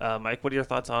there. Mike, what are your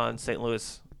thoughts on St.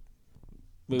 Louis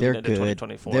moving They're into good.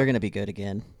 2024? They're going to be good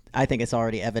again. I think it's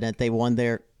already evident. They won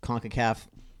their CONCACAF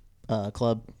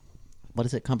club. What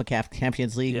is it? CONCACAF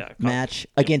Champions League match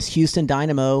against Houston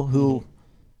Dynamo, who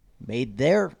made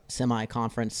their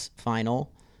semi-conference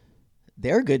final.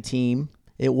 They're a good team.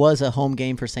 It was a home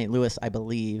game for St. Louis, I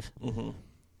believe. Mm-hmm.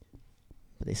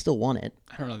 But they still won it.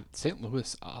 I don't know. St.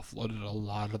 Louis offloaded a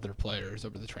lot of their players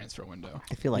over the transfer window.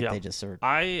 I feel like they just are.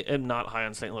 I am not high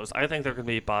on St. Louis. I think they're going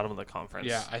to be bottom of the conference.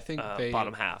 Yeah, I think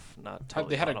bottom half. Not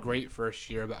totally they had bottom. a great first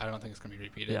year, but I don't think it's going to be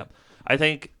repeated. Yeah, I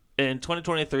think in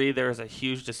 2023 there is a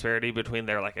huge disparity between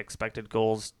their expected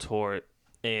goals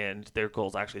and their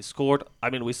goals actually scored. I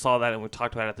mean, we saw that and we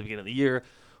talked about it at the beginning of the year,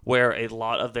 where a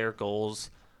lot of their goals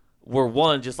were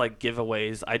just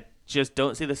giveaways. I just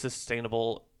don't see the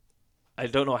sustainable. I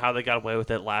don't know how they got away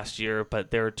with it last year, but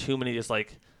there are too many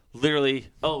literally,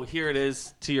 oh, here it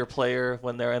is to your player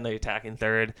when they're in the attacking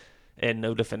third and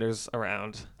no defenders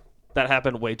around. That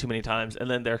happened way too many times.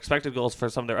 And then their expected goals for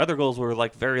some of their other goals were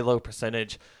very low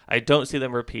percentage. I don't see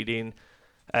them repeating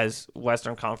as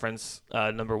Western Conference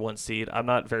number 1 seed. I'm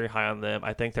not very high on them.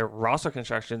 I think their roster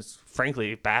construction's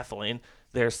frankly baffling.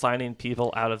 They're signing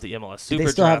people out of the MLS Super Do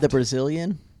they still Draft. have the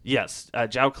Brazilian? Yes.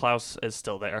 João Klaus is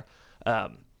still there.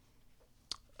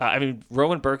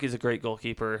 Rowan Burke is a great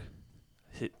goalkeeper.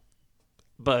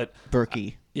 But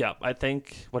Berkey. Yeah, I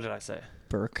think, what did I say?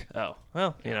 Burke. Oh,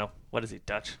 well, what is he,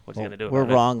 Dutch? What's he going to do We're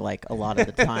about it? wrong a lot of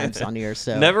the times on here.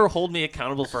 So Never hold me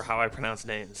accountable for how I pronounce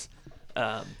names.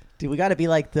 Dude, we got to be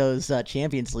like those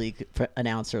Champions League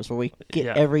announcers where we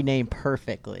get every name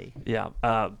perfectly. Yeah.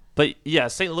 But, yeah,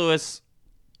 St. Louis,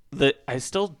 I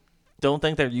still don't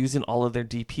think they're using all of their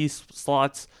DP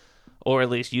slots, or at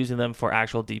least using them for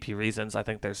actual DP reasons. I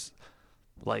think there's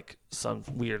some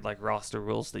weird roster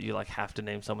rules that you have to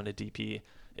name someone a DP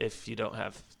if you don't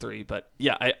have 3. But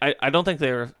yeah, I don't think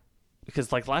they're,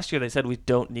 because last year they said we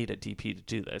don't need a DP to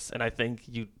do this, and I think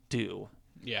you do.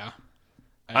 Yeah.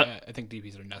 I think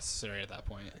DPs are necessary at that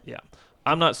point. Yeah.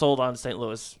 I'm not sold on St.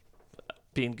 Louis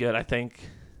being good.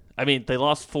 They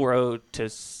lost 4-0 to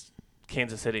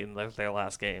Kansas City in their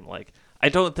last game. I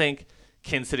don't think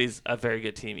Kansas City's a very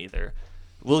good team either.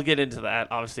 We'll get into that.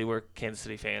 Obviously, we're Kansas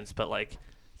City fans, but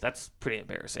that's pretty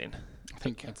embarrassing. I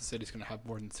think Kansas City's going to have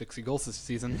more than 60 goals this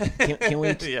season. Can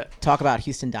we talk about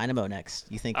Houston Dynamo next?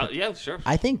 You think? Yeah, sure.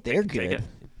 I think they're good.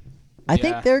 I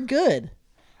think they're good.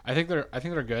 I think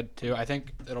they're good too. I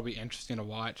think it'll be interesting to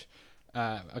watch.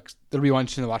 It'll be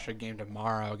interesting to watch a game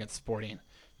tomorrow against Sporting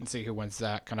and see who wins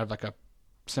that. Kind of like a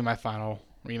semifinal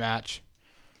rematch.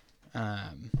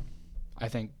 I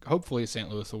think hopefully St.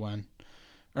 Louis will win,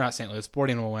 or not St. Louis.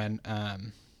 Sporting will win.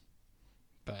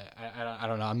 But I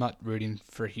don't know. I'm not rooting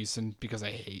for Houston because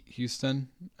I hate Houston.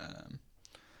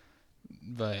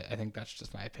 But I think that's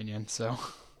just my opinion. So.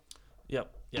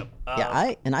 Yep.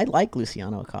 I like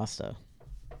Luciano Acosta.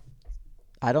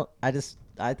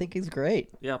 I think he's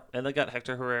great. Yeah, and they got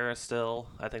Hector Herrera still.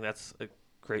 I think that's a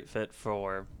great fit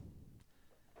for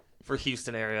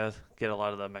Houston area. Get a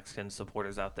lot of the Mexican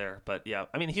supporters out there. But yeah,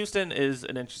 Houston is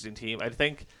an interesting team. I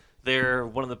think they're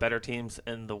one of the better teams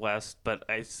in the West, but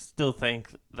I still think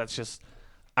that's just.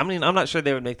 I'm not sure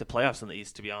they would make the playoffs in the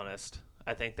East, to be honest.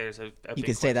 I think there's a you big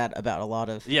can say that about a lot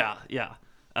of. Yeah.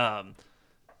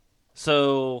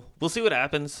 So we'll see what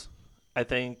happens. I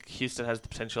think Houston has the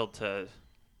potential to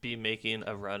be making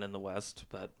a run in the West,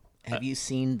 but have you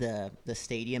seen the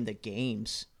stadium, the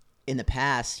games? In the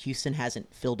past, Houston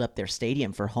hasn't filled up their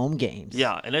stadium for home games.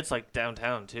 Yeah, and it's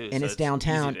downtown too. And so it's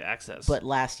downtown, easy to access. But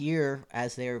last year,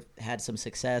 as they had some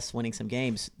success winning some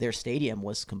games, their stadium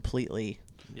was completely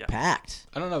packed.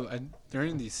 I don't know.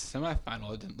 During the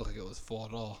semifinal, it didn't look like it was full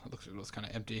at all. It looked like it was kind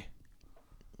of empty.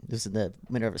 This is in the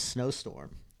middle of a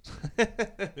snowstorm.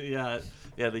 Yeah,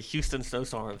 the Houston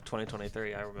snowstorm of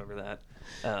 2023. I remember that.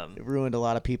 It ruined a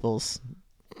lot of people's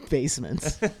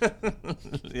basements.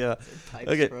 Yeah. Pipes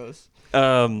Okay. froze.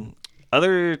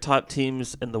 Other top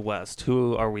teams in the West.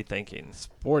 Who are we thinking?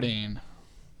 Sporting.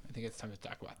 I think it's time to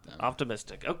talk about them.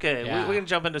 Optimistic. Okay, Yeah. we can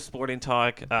jump into sporting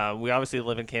talk. We obviously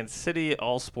live in Kansas City.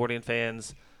 All sporting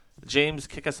fans. James,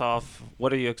 kick us off.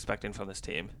 What are you expecting from this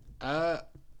team?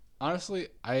 Honestly,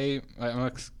 I'm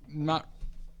not.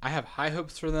 I have high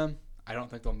hopes for them. I don't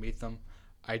think they'll meet them.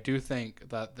 I do think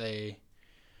that they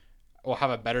will have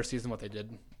a better season than what they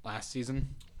did last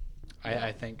season.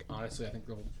 I think honestly, I think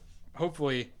they'll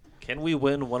hopefully. Can we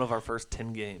win one of our first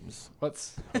 10 games?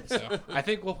 Let's hope so. I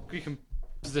think we can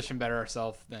position better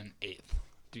ourselves than 8th.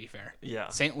 To be fair, Yeah.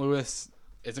 St. Louis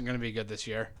isn't going to be good this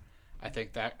year. I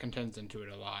think that contends into it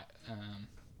a lot.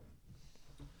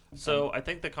 So I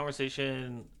think the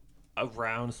conversation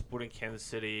around Sporting Kansas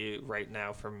City right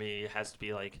now for me has to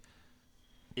be like,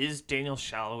 is Daniel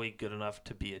Shalhoub good enough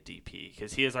to be a DP?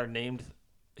 Because he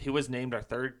was named our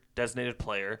third designated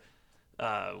player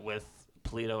with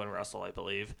Polito and Russell, I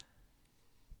believe.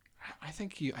 I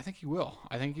think he will.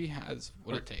 I think he has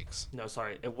what it takes. No,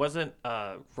 sorry, it wasn't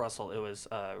Russell. It was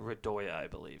Radoya, I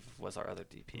believe, was our other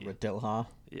DP. Radoja.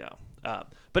 Yeah.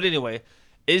 But anyway,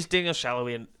 is Daniel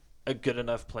Shalhoub a good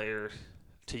enough player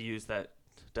to use that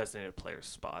designated player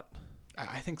spot?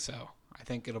 I think so. I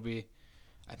think it'll be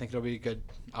a good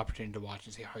opportunity to watch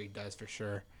and see how he does for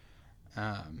sure.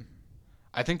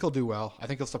 I think he'll do well. I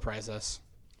think he'll surprise us.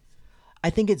 I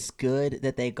think it's good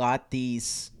that they got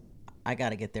these. I got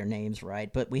to get their names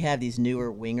right, but we have these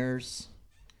newer wingers.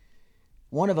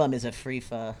 One of them is a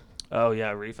Frifa. Oh,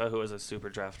 yeah, Rifa, who was a super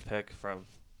draft pick from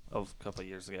a couple of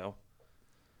years ago.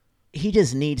 He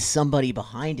just needs somebody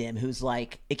behind him who's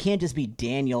like, it can't just be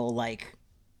Daniel. Like,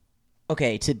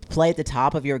 okay, to play at the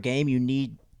top of your game, you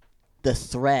need the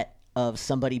threat of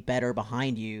somebody better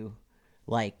behind you,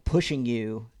 like pushing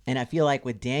you. And I feel like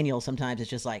with Daniel, sometimes it's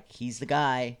just like, he's the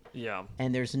guy. Yeah.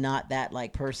 And there's not that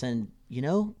like person, you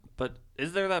know? But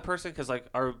is there that person? Because like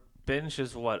our bench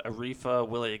is what? Arifa,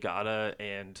 Willie Agata,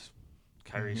 and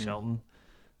Kyrie Shelton.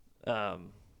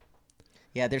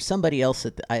 Yeah, there's somebody else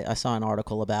that I saw an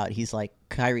article about. He's like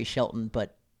Kyrie Shelton,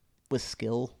 but with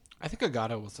skill. I think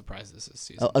Agata will surprise us this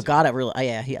season. Oh, Agata really?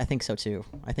 Yeah, I think so too.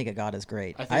 I think Agata's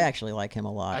great. I I actually like him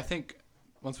a lot. I think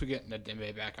once we get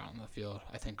Ndembe back out on the field,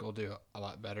 I think we'll do a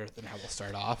lot better than how we'll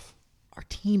start off. Our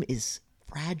team is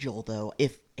fragile though.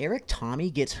 If Eric Tommy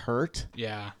gets hurt,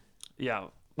 Yeah. Yeah.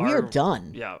 we are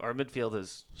done. Yeah, our midfield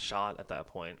is shot at that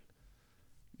point.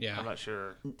 Yeah. I'm not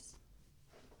sure.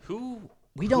 Who?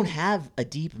 We don't have a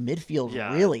deep midfield,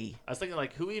 Yeah. really. I was thinking,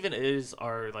 like, who even is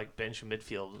our, like, bench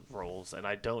midfield roles, and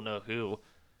I don't know who.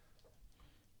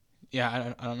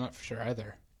 Yeah, I'm not for sure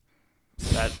either.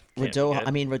 That can't be Radoja. good.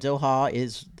 I mean, Radoja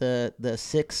is the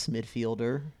sixth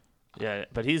midfielder. Yeah,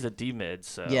 but he's a D mid,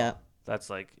 so Yeah. that's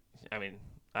like, I mean,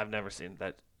 I've never seen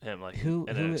him like Who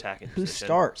in an attacking who position.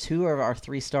 starts? Who are our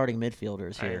three starting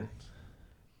midfielders here?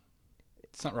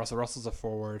 It's not Russell. Russell's a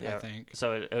forward, Yeah. I think.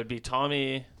 So it would be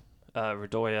Tommy,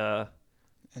 Radoya,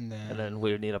 And and then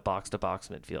we would need a box-to-box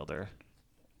midfielder.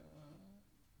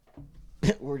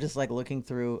 We're just like looking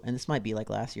through, and this might be like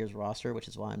last year's roster, which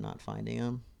is why I'm not finding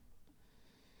him.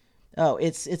 Oh,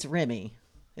 it's Remy.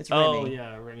 It's Remy. Oh,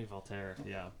 yeah, Remy Voltaire,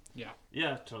 yeah. Yeah.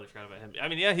 Yeah, totally forgot about him. I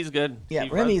mean, yeah, he's good. Yeah, He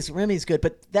Remy's good,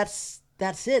 but that's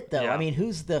it though. Yeah. I mean,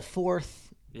 who's the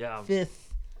fourth, Yeah.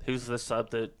 fifth? Who's the sub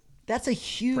that... That's a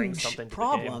Brings huge something to the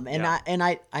problem, game. and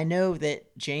Yeah. I know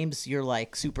that James, you're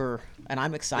like super, and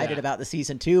I'm excited Yeah. about the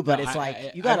season too. But No, it's like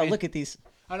I you got to mean- look at these.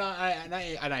 And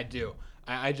I do.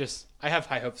 I have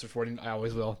high hopes for Sporting. I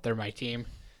always will. They're my team.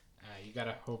 You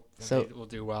gotta hope that So- they will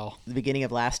do well. The beginning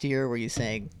of last year, were you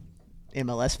saying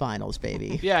MLS finals,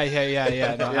 baby? Yeah.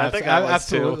 No, Yeah, I think I was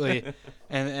too. absolutely.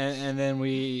 and then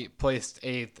we placed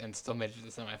 8th and still made it to the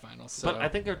semifinals. So. But I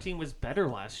think our team was better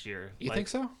last year. You think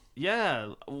so?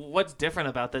 Yeah. What's different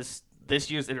about this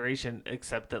year's iteration,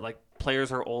 except that like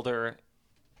players are older.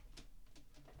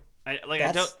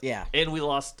 I don't. Yeah. And we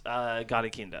lost Gadi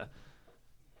Kinda.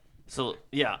 So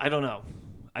yeah, I don't know.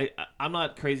 I'm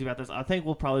not crazy about this. I think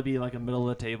we'll probably be like a middle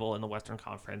of the table in the Western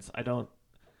Conference. I don't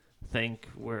think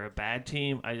we're a bad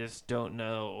team. I just don't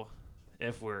know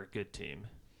if we're a good team.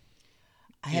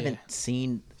 I haven't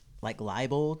seen like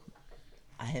Leibold.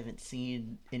 I haven't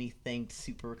seen anything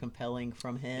super compelling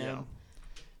from him. Yeah.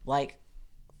 Like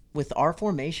with our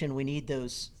formation, we need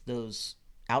those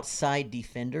outside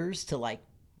defenders to like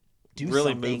do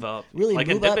Really something. move up. Really like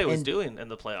move up Ndembe was and, doing in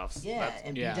the playoffs. yeah, That's-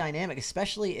 and Yeah. be dynamic,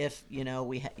 especially if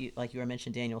like you were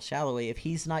mentioned Daniel Shalhoub. If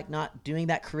he's like not doing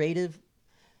that creative,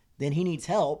 then he needs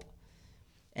help.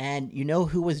 And you know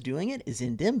who was doing it is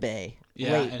Ndembe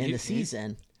late in the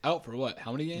season. Out for what?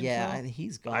 How many games? Yeah, now? I think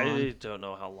he's gone. I don't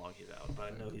know how long he's out,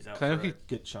 but I know he's out for a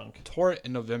good chunk. Tore it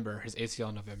in November, his ACL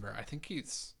in November. I think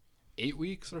he's 8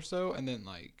 weeks or so, and then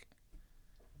like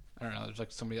I don't know. There's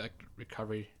like somebody like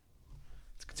recovery.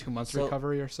 It's 2 months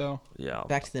recovery or so. Yeah.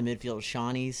 Back to the midfield,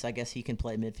 Shawnee's. I guess he can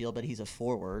play midfield, but he's a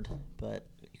forward. But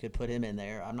you could put him in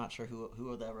there. I'm not sure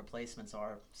who the replacements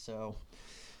are. So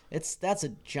that's a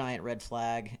giant red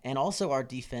flag. And also our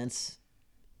defense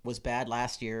was bad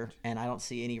last year, and I don't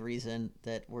see any reason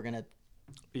that we're gonna.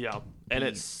 Yeah, and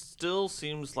it still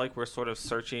seems like we're sort of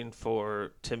searching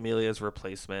for Tamilia's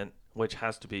replacement, which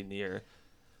has to be near.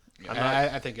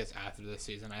 I think it's after this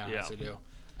season. I honestly do.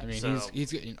 I mean,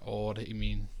 he's getting old. I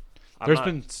mean, there's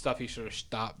been stuff he should have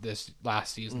stopped this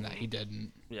last season that he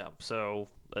didn't. Yeah. So,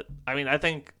 I mean, I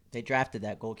think they drafted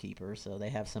that goalkeeper, so they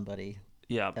have somebody.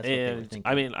 Yeah, and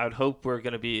I mean, I'd hope we're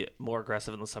going to be more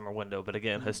aggressive in the summer window, but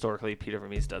again, historically, Peter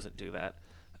Vermees doesn't do that.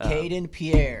 Caden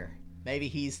Pierre, maybe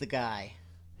he's the guy.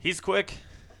 He's quick.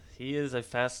 He is a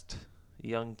fast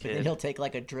young kid. And he'll take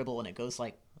like a dribble and it goes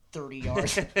like 30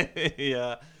 yards.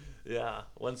 Yeah,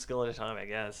 one skill at a time, I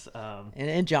guess.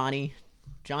 And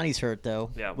Johnny's hurt though.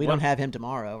 Yeah, we don't have him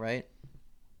tomorrow, right?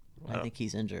 I think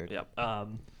he's injured. Yeah.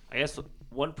 I guess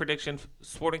one prediction,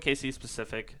 Sporting KC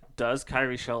specific: does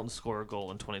Kyrie Shelton score a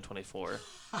goal in 2024?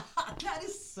 That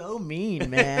is so mean,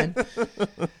 man.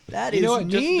 That is what?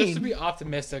 mean. Just to be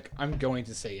optimistic, I'm going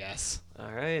to say yes.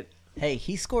 All right. Hey,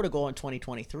 he scored a goal in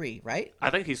 2023, right? I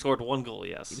think he scored one goal,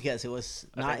 yes. Because it was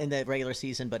not in the regular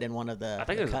season, but in one of the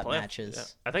cup matches.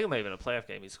 Yeah. I think it may have been a playoff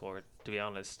game he scored, to be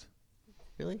honest.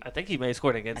 Really? I think he may have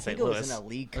scored against St. Louis. I think it was in a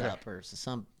league cup or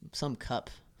some cup.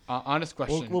 Honest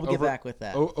question. We'll get back with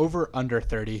that. Over under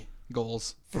 30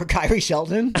 goals. For Kyrie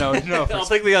Shelton? No. I'll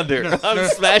take the under. I'm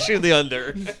smashing the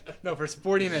under. No, for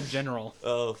Sporting in general.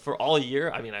 For all year?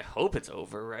 I mean, I hope it's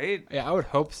over, right? Yeah, I would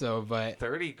hope so, but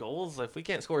 30 goals? If we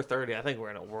can't score 30, I think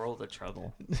we're in a world of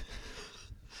trouble.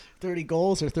 30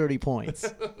 goals or 30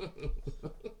 points?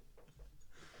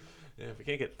 Yeah, if we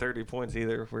can't get 30 points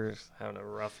either, we're having a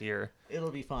rough year. It'll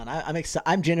be fun.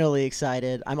 I'm generally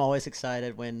excited. I'm always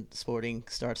excited when Sporting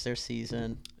starts their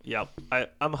season. Yeah,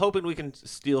 I'm hoping we can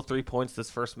steal 3 points this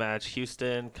first match.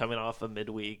 Houston coming off a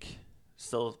midweek,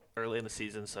 still early in the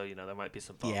season, so there might be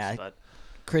some bumps. Yeah, but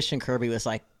Christian Kirby was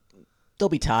like, they'll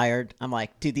be tired. I'm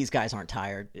like, dude, these guys aren't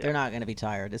tired. Yep. They're not going to be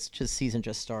tired. It's just season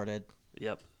just started.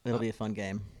 Yep, it'll be a fun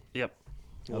game. Yep.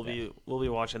 We'll be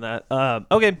watching that.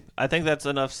 Okay, I think that's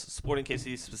enough Sporting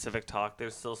KC specific talk.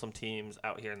 There's still some teams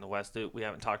out here in the West that we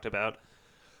haven't talked about.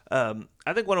 I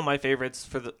think one of my favorites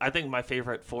my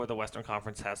favorite for the Western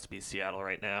Conference has to be Seattle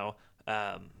right now.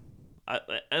 And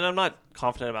I'm not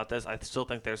confident about this. I still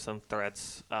think there's some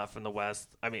threats from the West.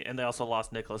 I mean, and they also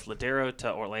lost Nicholas Ladero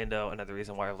to Orlando. Another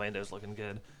reason why Orlando's looking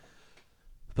good.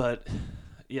 But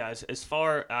yeah, as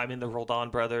far the Roldan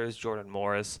brothers, Jordan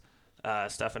Morris.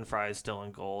 Stephen Fry is still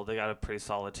in goal. They got a pretty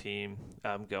solid team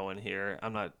going here.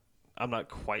 I'm not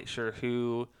quite sure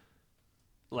who,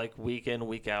 like week in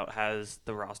week out, has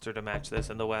the roster to match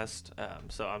this in the West.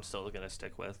 So I'm still gonna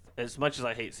stick with. As much as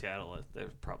I hate Seattle,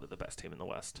 they're probably the best team in the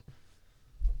West.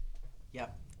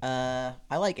 Yep. I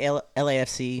like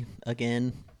LAFC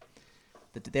again.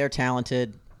 They're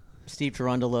talented. Steve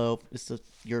Cherundolo is the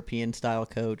European-style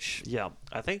coach. Yeah,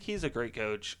 I think he's a great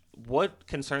coach. What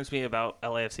concerns me about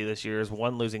LAFC this year is,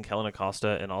 one, losing Kellen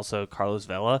Acosta and also Carlos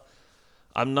Vela.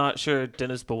 I'm not sure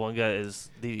Dennis Bawunga is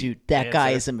the dude. That answer. Guy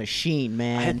is a machine,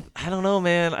 man. I don't know,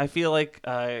 man. I feel like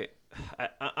I'm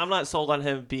not sold on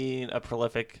him being a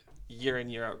prolific year in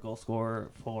year out goal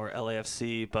scorer for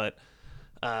LAFC, but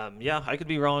yeah, I could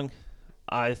be wrong.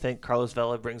 I think Carlos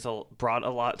Vela brought a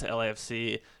lot to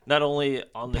LAFC, not only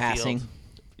on the passing field,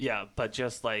 yeah, but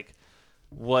just like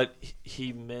what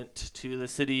he meant to the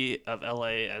city of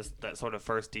LA as that sort of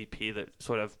first DP that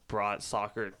sort of brought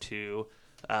soccer to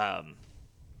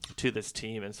this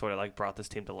team and sort of like brought this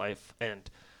team to life. And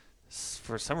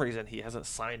for some reason, he hasn't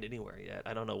signed anywhere yet.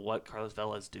 I don't know what Carlos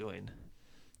Vela is doing,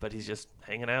 but he's just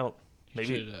hanging out.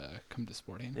 Maybe should come to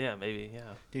Sporting. Yeah, maybe.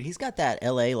 Yeah, dude, he's got that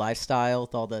LA lifestyle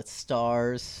with all the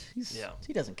stars.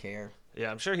 He doesn't care.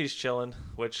 Yeah, I'm sure he's chilling,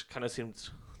 which kind of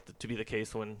seems to be the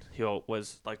case when he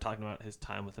was like talking about his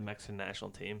time with the Mexican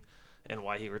national team and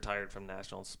why he retired from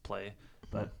nationals play.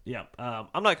 But yeah,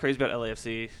 I'm not crazy about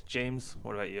LAFC. James,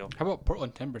 what about you? How about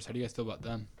Portland Timbers? How do you guys feel about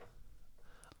them?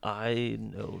 I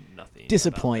know nothing.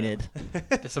 Disappointed.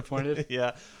 Disappointed?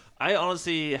 Yeah. I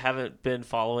honestly haven't been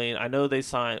following. I know they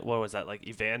signed, what was that, like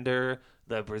Evander,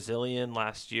 the Brazilian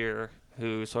last year,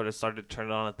 who sort of started to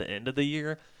turn it on at the end of the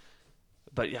year.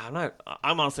 But yeah,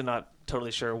 I'm honestly not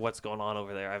totally sure what's going on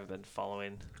over there. I haven't been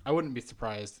following. I wouldn't be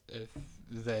surprised if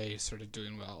they started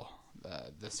doing well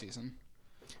this season.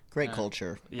 Great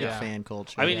culture. Yeah. Good fan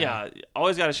culture. I mean,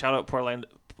 always got to shout out Portland.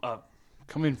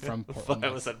 Coming from Portland. I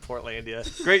almost said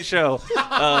Portlandia. Great show.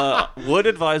 Would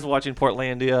advise watching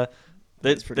Portlandia.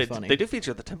 It's pretty funny. They do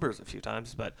feature the Timbers a few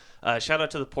times, but shout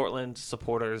out to the Portland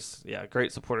supporters. Yeah,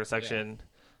 great supporter section. Yeah.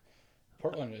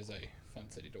 Portland is a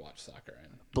fun city to watch soccer in.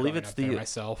 Believe it's the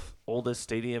myself. oldest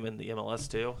stadium in the MLS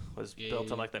too. Was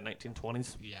built in like the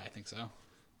 1920s. Yeah, I think so.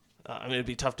 I mean, it'd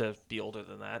be tough to be older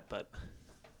than that, but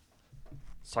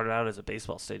started out as a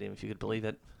baseball stadium, if you could believe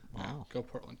it. Wow. Go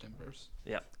Portland Timbers.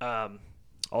 Yeah.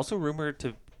 Also rumored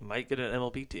to might get an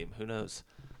MLB team. Who knows?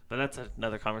 But that's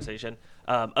another conversation.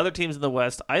 Other teams in the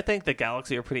West, I think the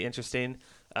Galaxy are pretty interesting.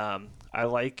 I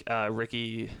like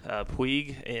Ricky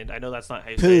Puig, and I know that's not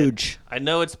how you say it. Puig. I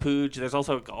know it's Puig. There's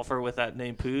also a golfer with that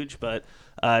name, Puig. But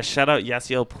shout out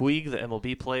Yasiel Puig, the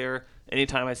MLB player.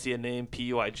 Anytime I see a name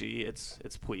Puig,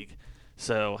 it's Puig.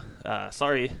 So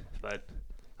sorry, but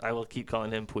I will keep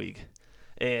calling him Puig.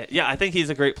 And yeah, I think he's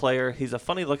a great player. He's a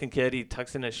funny-looking kid. He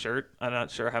tucks in his shirt. I'm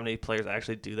not sure how many players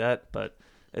actually do that, but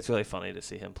it's really funny to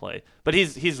see him play. But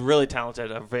he's really talented,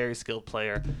 a very skilled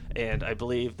player, and I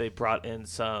believe they brought in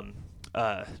some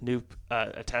new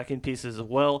attacking pieces as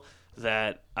well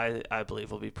that I believe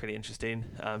will be pretty interesting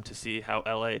to see how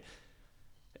LA,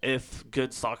 if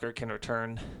good soccer can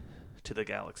return to the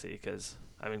Galaxy, because,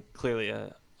 I mean, clearly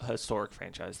a historic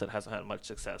franchise that hasn't had much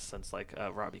success since, like,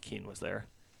 Robbie Keane was there.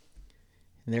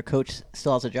 And their coach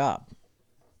still has a job.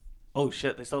 Oh,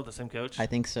 shit, they still have the same coach? I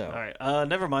think so. All right,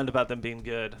 never mind about them being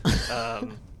good.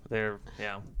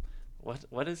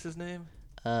 What is his name?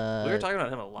 We were talking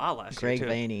about him a lot last Greg year,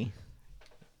 too. Vaney.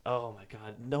 Oh, my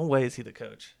God. No way is he the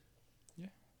coach. Yeah.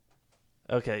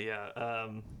 Okay, yeah.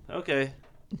 Okay.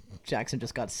 Jackson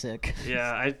just got sick.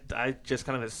 Yeah, I just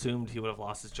kind of assumed he would have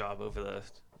lost his job over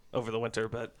the winter,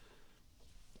 but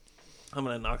I'm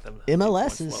going to knock them.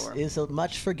 MLS lower. is a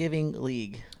much forgiving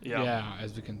league. Yeah.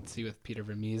 As we can see with Peter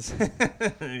Vermees.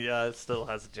 Yeah, it still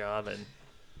has a job. And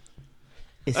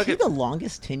Is he the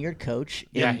longest tenured coach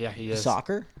in he is.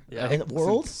 soccer Yeah. in the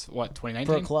world? Since, what, 2019?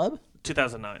 For a club?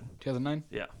 2009. 2009?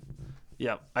 Yeah.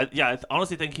 Yeah. I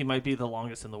honestly think he might be the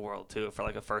longest in the world, too, for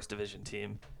like a first division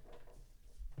team.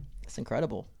 That's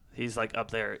incredible. He's like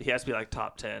up there. He has to be like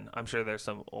top 10. I'm sure there's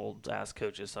some old ass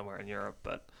coaches somewhere in Europe,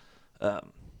 but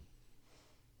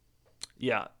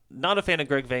yeah, not a fan of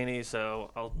Greg Vaney,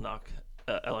 so I'll knock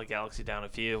LA Galaxy down a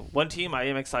few. One team I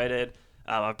am excited.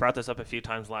 I brought this up a few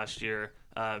times last year.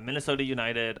 Minnesota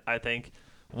United. I think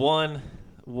what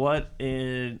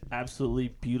an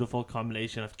absolutely beautiful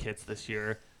combination of kits this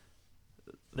year.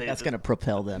 That's going to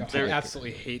propel them. I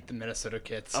absolutely hate the Minnesota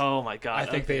kits. Oh my God! I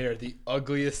think they are the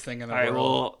ugliest thing in the All right,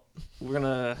 world. well, we're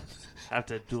gonna have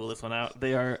to duel this one out.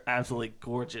 They are absolutely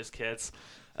gorgeous kits,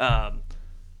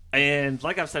 and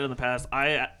like I've said in the past,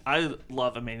 I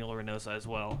love Emmanuel Reynosa as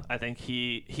well. I think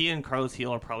he and Carlos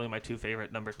Gil are probably my two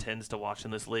favorite number 10s to watch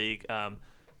in this league.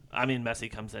 I mean, Messi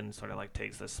comes in and sort of like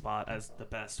takes this spot as the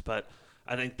best, but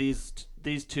I think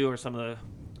these two are some of the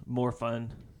more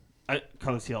fun.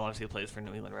 Carlos Gil obviously plays for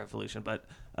New England Revolution, but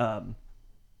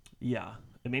yeah,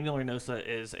 Emmanuel Reynosa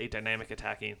is a dynamic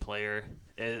attacking player,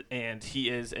 and he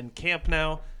is in camp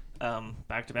now.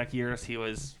 Back-to-back years, he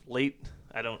was late.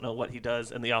 I don't know what he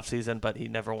does in the offseason, but he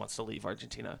never wants to leave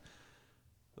Argentina.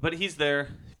 But he's there,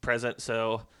 present,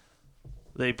 so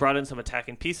they brought in some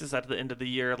attacking pieces at the end of the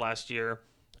year last year,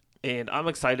 and I'm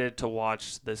excited to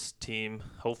watch this team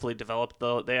hopefully develop.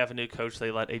 They have a new coach. They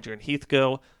let Adrian Heath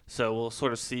go, so we'll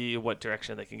sort of see what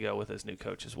direction they can go with his new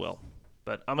coach as well.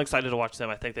 But I'm excited to watch them.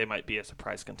 I think they might be a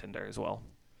surprise contender as well.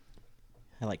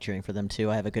 I like cheering for them, too.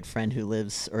 I have a good friend who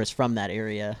lives or is from that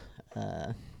area,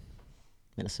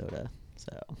 Minnesota.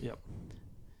 So Yep.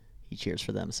 he cheers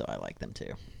for them, so I like them,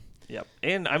 too. Yep.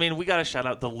 And, I mean, we got to shout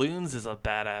out the Loons is a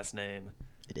badass name.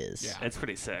 It is. Yeah. It's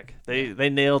pretty sick. They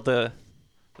nailed the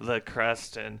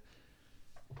crest and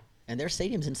their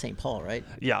stadium's in St. Paul, right?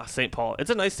 yeah, St. Paul. It's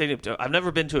a nice stadium. I've never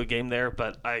been to a game there,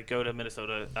 but I go to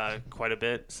Minnesota quite a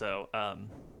bit. So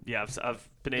yeah, I've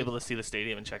been able to see the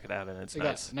stadium and check it out, and it's They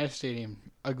nice. got nice stadium,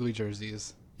 ugly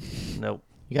jerseys. Nope.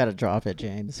 You got to drop it,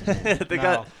 James.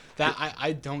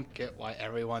 I don't get why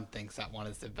everyone thinks that one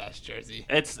is the best jersey.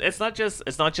 It's not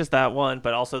just that one,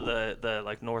 but also the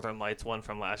like Northern Lights one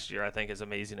from last year. I think is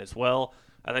amazing as well.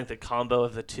 I think the combo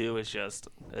of the two is just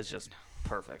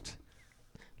perfect.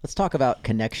 Let's talk about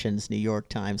Connections New York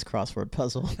Times crossword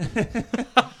puzzle.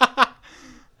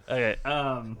 Okay.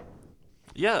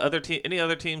 Yeah. Any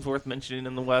other teams worth mentioning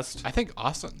in the West? I think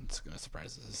Austin's going to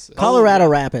surprise us. Colorado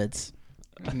Rapids.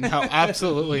 No,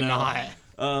 absolutely not.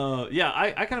 Yeah,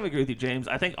 I kind of agree with you, James.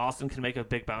 I think Austin can make a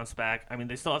big bounce back. I mean,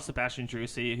 they still have Sebastian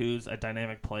Drusi, who's a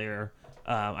dynamic player.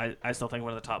 I still think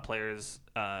one of the top players.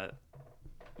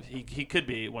 He could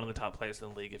be one of the top players in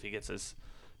the league if he gets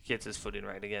his footing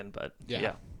right again. But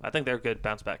yeah, I think they're good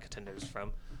bounce back contenders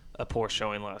from a poor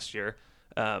showing last year.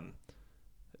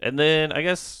 And then I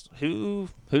guess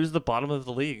who's the bottom of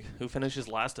the league? Who finishes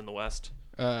last in the West?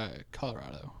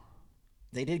 Colorado.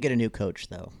 They did get a new coach,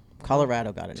 though.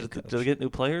 Colorado got a new coach. Did they get new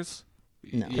players?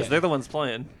 No. Because they're the ones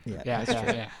playing. Yeah, Yeah,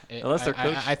 that's true. Unless their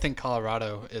coach. I think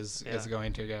Colorado is Yeah.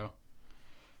 going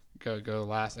to go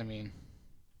last. I mean,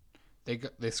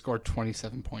 they scored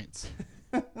 27 points.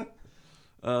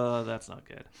 That's not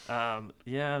good.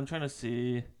 Yeah, I'm trying to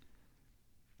see.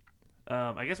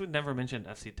 I guess we never mentioned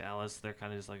FC Dallas. They're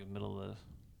kind of just like in the middle of the.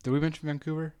 Did we mention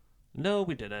Vancouver? No,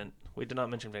 we didn't. We did not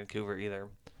mention Vancouver either.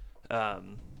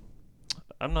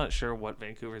 I'm not sure what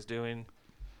Vancouver's doing.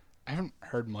 I haven't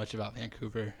heard much about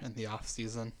Vancouver in the off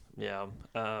season. Yeah.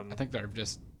 I think they're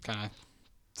just kind of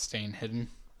staying hidden.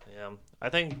 Yeah. I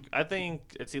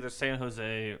think it's either San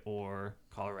Jose or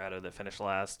Colorado that finished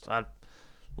last. I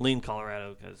lean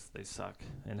Colorado because they suck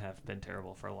and have been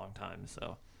terrible for a long time.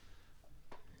 So.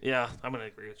 Yeah, I'm gonna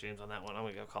agree with James on that one. I'm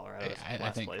gonna go Colorado. I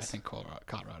think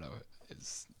Colorado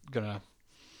is gonna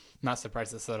not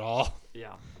surprise us at all.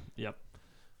 Yeah. Yep.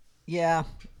 Yeah,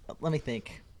 let me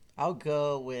think. I'll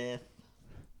go with.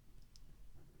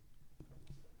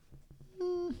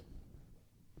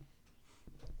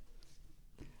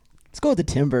 Let's go with the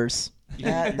Timbers.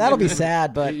 Yeah, that'll be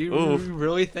sad, but You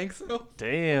really think so?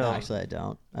 Damn. no, actually, I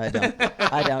don't.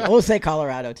 I don't. We'll say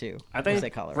Colorado too. I We'll think say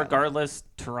Colorado. regardless,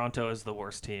 Toronto is the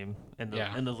worst team in the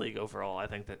Yeah. in the league overall. I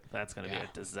think that's going to be Yeah.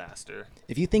 a disaster.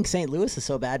 If you think St. Louis is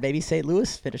so bad, maybe St.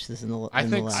 Louis finishes in the. I in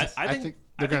the think- last. I think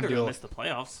they're gonna do- miss the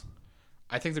playoffs.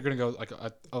 I think they're gonna go like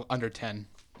under 10,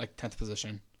 like 10th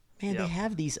position. Man, Yeah. they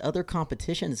have these other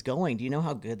competitions going. Do you know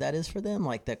how good that is for them?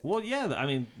 Like the. Well, yeah, I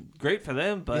mean, great for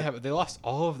them, but Yeah, but they lost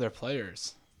all of their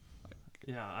players.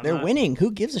 yeah, They're winning.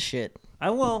 Who gives a shit? I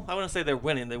want to say they're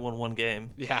winning. They won one game.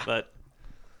 Yeah. but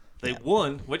they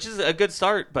won, which is a good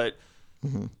start. But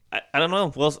I don't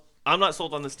know. Well, I'm not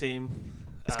sold on this team.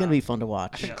 It's gonna be fun to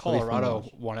watch. I think It'll be fun to Colorado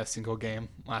watch. won a single game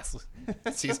last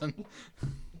season.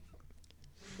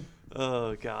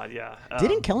 Oh God, yeah.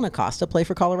 Didn't Kellen Acosta play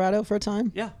for Colorado for a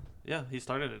time? Yeah, he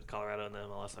started at Colorado in the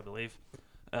MLS, I believe.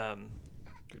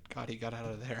 Good God, he got out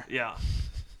of there. Yeah.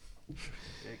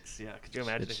 Yikes, yeah. Could you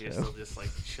imagine if he was still just like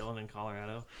chilling in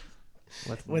Colorado?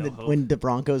 With When no the hope? when the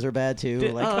Broncos are bad too.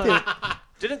 Did- like dude,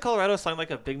 Didn't Colorado sign like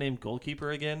a big name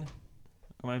goalkeeper again?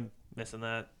 Am I missing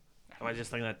that? Am I just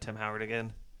thinking that Tim Howard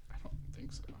again? I don't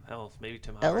think so. Hell, maybe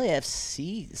Tim Howard.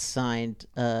 LAFC signed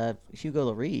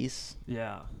Hugo Lloris,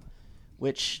 Yeah.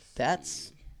 which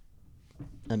that's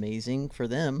amazing for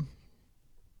them.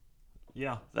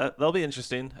 Yeah, that'll be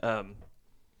interesting.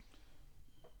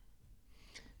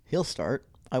 He'll start.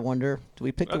 I wonder. Do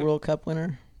we pick the Okay. World Cup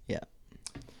winner? Yeah.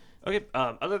 Okay.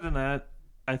 Other than that,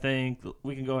 I think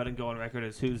we can go ahead and go on record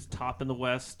as who's top in the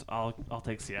West. I'll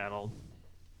take Seattle.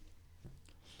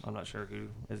 I'm not sure who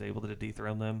is able to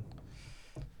dethrone them.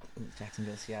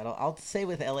 Jacksonville, Seattle. I'll say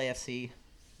with LAFC.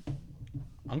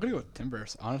 I'm gonna go with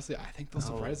Timbers. Honestly, I think they'll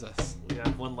surprise us. We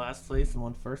got one last place and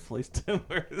one first place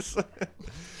Timbers.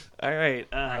 All right.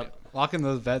 All right, lock in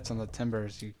those bets on the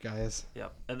Timbers, you guys.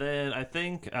 Yep. And then I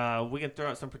think we can throw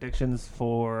out some predictions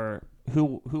for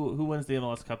who wins the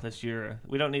MLS Cup this year.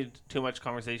 We don't need too much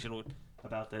conversation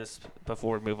about this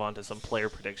before we move on to some player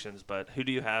predictions. But who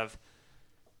do you have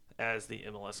as the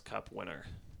MLS Cup winner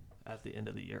at the end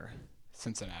of the year?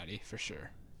 Cincinnati for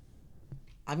sure.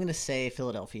 I'm gonna say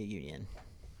Philadelphia Union.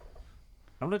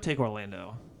 I'm going to take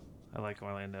Orlando. I like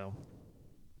Orlando.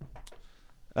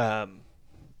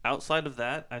 Outside of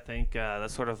that, I think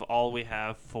that's sort of all we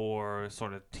have for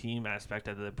sort of team aspect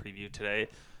of the preview today.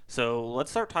 So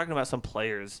let's start talking about some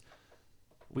players.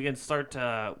 We can start.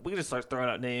 We can just start throwing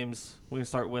out names. We can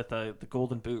start with the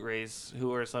Golden Boot race.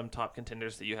 Who are some top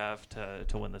contenders that you have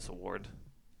to win this award?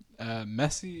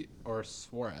 Messi or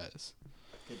Suarez.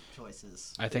 Good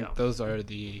choices. I think Yeah. those are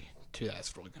the two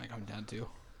that's really gonna come down to.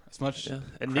 As much And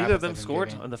crap neither of as them I've been scored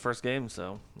giving- on the first game,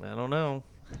 so I don't know.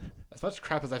 As much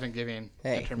crap as I've been giving.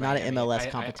 Hey, Inter not an Miami, MLS I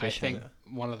competition. think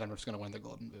one of them is gonna win the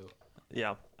Golden Boot.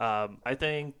 Yeah. I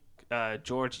think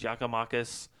George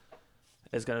Giacomakis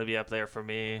is going to be up there for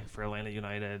me for Atlanta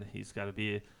United. He's got to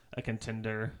be a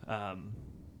contender.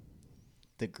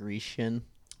 The Grecian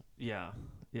Yeah.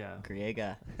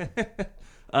 Griega.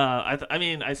 I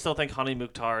mean, I still think Hani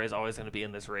Mukhtar is always going to be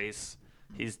in this race.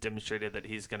 He's demonstrated that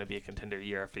he's going to be a contender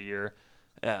year after year.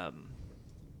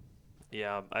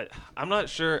 Yeah, I'm not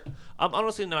sure. I'm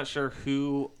honestly not sure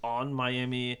who on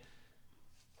Miami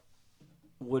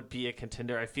would be a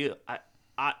contender.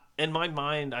 In my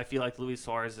mind, I feel like Luis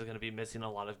Suarez is going to be missing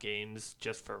a lot of games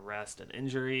just for rest and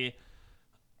injury.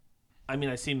 I mean,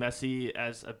 I see Messi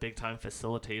as a big time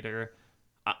facilitator.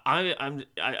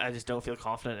 I just don't feel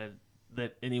confident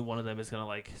that any one of them is going to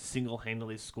like single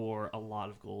handedly score a lot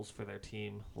of goals for their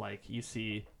team. Like you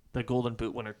see, the Golden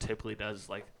Boot winner typically does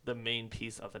like the main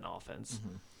piece of an offense.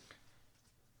 Mm-hmm.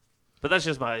 But that's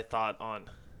just my thought on.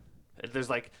 There's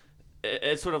like,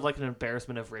 it's sort of like an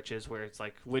embarrassment of riches where it's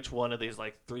like, which one of these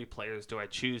like three players do I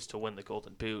choose to win the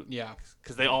Golden Boot? Yeah,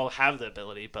 because they all have the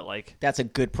ability, but like that's a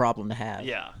good problem to have.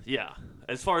 Yeah.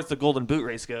 As far as the Golden Boot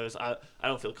race goes, I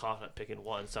don't feel confident picking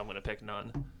one, so I'm going to pick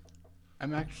none.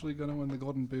 I'm actually going to win the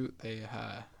Golden Boot.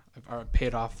 I've already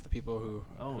paid off the people who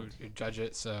judge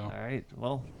it. So all right,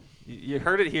 well, you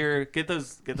heard it here. Get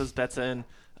those bets in.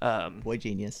 Boy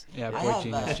genius. Yeah, boy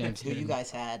genius. James who you guys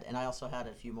had, and I also had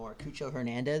a few more. Cucho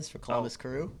Hernandez for Columbus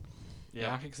Crew.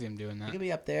 Yeah, I can see him doing that. He could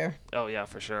be up there. Oh yeah,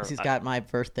 for sure. He's got my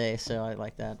birthday, so I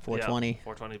like that. 420. Yeah,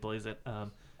 420 blaze it.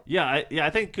 I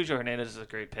think Cucho Hernandez is a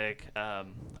great pick. I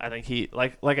think he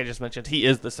like I just mentioned, he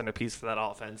is the centerpiece for that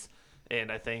offense,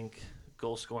 and I think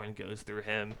goal scoring goes through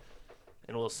him,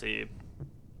 and we'll see.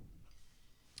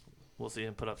 We'll see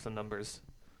him put up some numbers.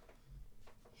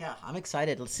 Yeah, I'm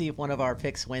excited. Let's see if one of our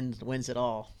picks wins it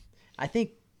all. I think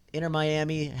Inter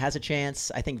Miami has a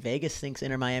chance. I think Vegas thinks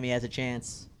Inter Miami has a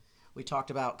chance. We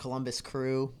talked about Columbus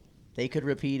Crew. They could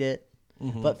repeat it.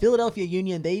 Mm-hmm. But Philadelphia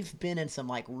Union, they've been in some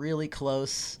like really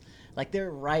close, like they're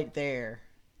right there.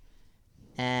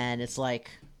 And it's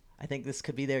like, I think this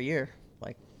could be their year.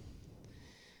 Like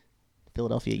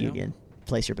Philadelphia Union,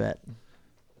 place your bet.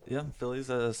 Yeah, Philly's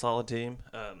a solid team.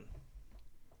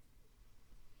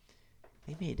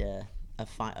 They made a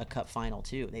cup final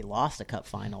too. They lost a cup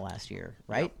final last year,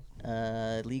 right?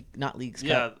 Yep. League's Cup.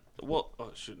 Yeah. Well,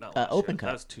 not last Open year. Cup.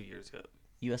 That was 2 years ago.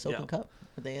 U.S. Open Cup.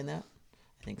 Were they in that?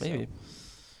 I think Maybe. So.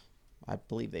 I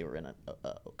believe they were in a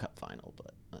cup final,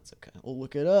 but that's okay. We'll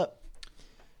look it up.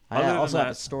 I also have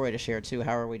a story to share too.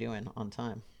 How are we doing on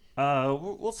time?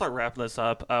 We'll start wrapping this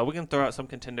up. We can throw out some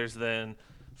contenders then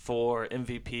for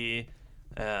MVP.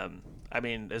 I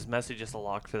mean, is Messi just a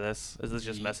lock for this? Is this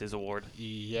just Messi's award?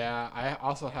 Yeah, I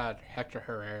also had Hector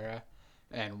Herrera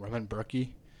and Roman Burki.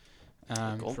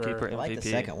 Goalkeeper MVP. I like the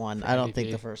second one. I don't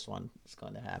think the first one is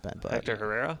going to happen. But Hector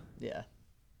Herrera? Yeah.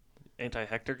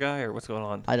 Anti-Hector guy, or what's going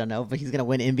on? I don't know, but he's going to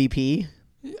win MVP.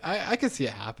 I could see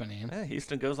it happening. Yeah,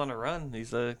 Houston goes on a run.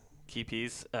 He's a key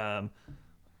piece.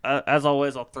 As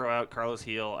always, I'll throw out Carlos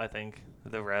Heel. I think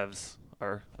the Revs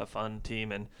are a fun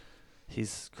team, and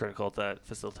he's critical to that,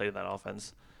 facilitating that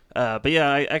offense. But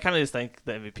yeah, I kind of just think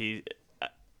the MVP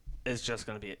is just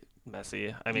going to be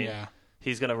Messi. I mean,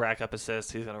 he's going to rack up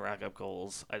assists. He's going to rack up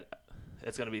goals.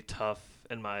 It's going to be tough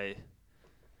unless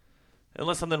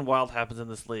something wild happens in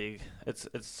this league. It's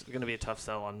going to be a tough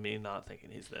sell on me not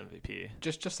thinking he's the MVP.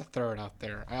 Just to throw it out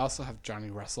there, I also have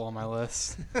Johnny Russell on my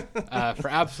list for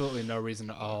absolutely no reason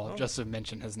at all, just to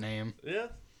mention his name. Yeah.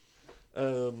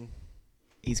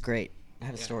 He's great. I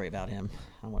have a story about him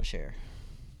I want to share.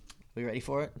 We ready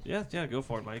for it? Yeah, go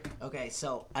for it, Mike. Okay,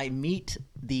 so I meet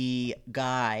the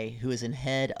guy who is in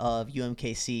head of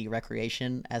UMKC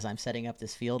Recreation as I'm setting up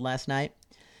this field last night.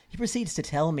 He proceeds to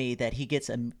tell me that he gets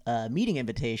a meeting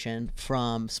invitation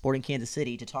from Sporting Kansas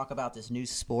City to talk about this new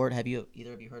sport. Have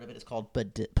either of you heard of it? It's called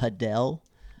padel.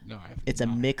 No, it's a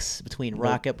mix between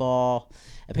racquetball.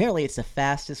 Apparently, it's the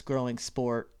fastest growing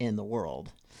sport in the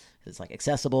world. It's like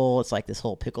accessible. It's like this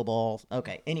whole pickleball.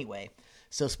 Okay, anyway.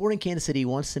 So Sporting Kansas City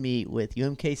wants to meet with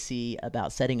UMKC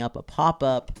about setting up a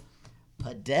pop-up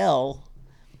padel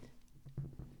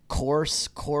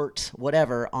court,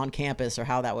 whatever, on campus, or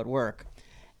how that would work.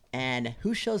 And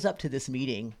who shows up to this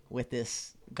meeting with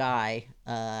this guy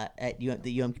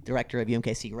the director of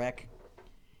UMKC Rec?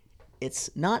 It's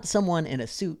not someone in a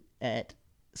suit at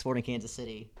Sporting Kansas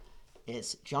City.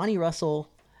 It's Johnny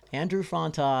Russell, Andrew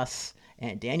Fontas,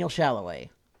 and Daniel Shalloway.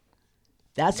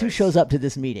 That's who shows up to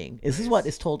this meeting. This is what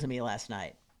is told to me last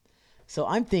night. So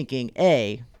I'm thinking,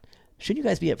 shouldn't you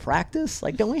guys be at practice?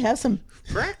 Like, don't we have some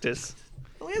practice?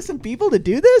 Don't we have some people to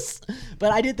do this?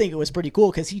 But I did think it was pretty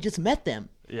cool because he just met them.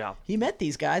 Yeah. He met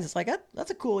these guys. It's like,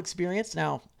 that's a cool experience.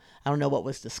 Now, I don't know what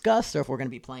was discussed or if we're going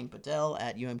to be playing padel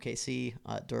at UMKC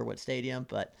Durwood Stadium,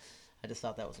 but I just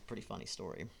thought that was a pretty funny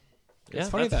story. It's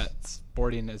funny that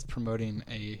Sporting is promoting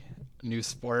a new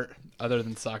sport other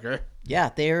than soccer. Yeah,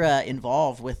 they're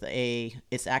involved with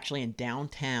it's actually in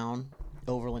downtown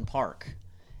Overland Park.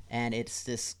 And it's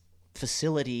this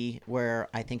facility where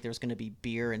I think there's going to be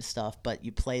beer and stuff, but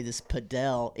you play this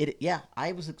padel.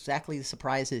 I was exactly as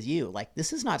surprised as you. Like,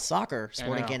 this is not soccer,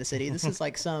 Sporting Kansas City. This is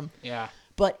like some Yeah.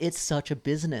 But it's such a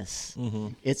business.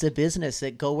 It's a business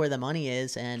that go where the money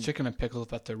is, and Chicken and Pickles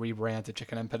about to rebrand to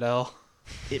Chicken and Padel.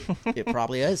 it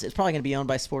probably is. It's probably going to be owned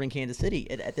by Sporting Kansas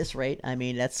City at this rate. I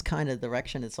mean, that's kind of the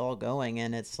direction it's all going,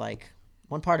 and it's like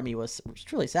one part of me was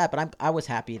truly sad, but I was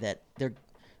happy that they're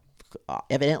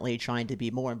evidently trying to be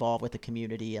more involved with the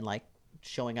community, and like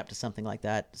showing up to something like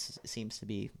that seems to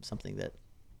be something that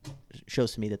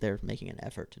shows to me that they're making an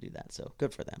effort to do that. So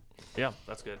good for them. Yeah,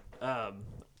 that's good.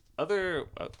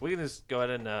 We can just go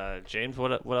ahead and James,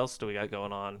 what else do we got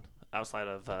going on outside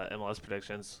of MLS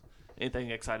predictions?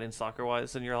 Anything exciting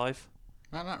soccer-wise in your life?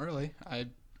 Not really. I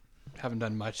haven't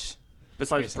done much.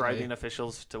 Besides recently. bribing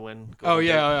officials to win. Oh,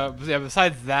 yeah.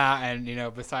 Besides that,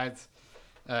 and, besides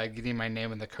getting my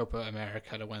name in the Copa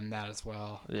America to win that as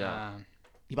well. Yeah.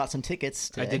 You bought some tickets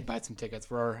today. I did buy some tickets.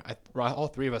 We're all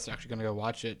three of us are actually going to go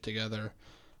watch it together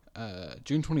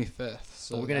June 25th.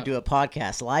 So we're going to do a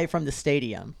podcast live from the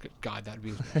stadium. God, that'd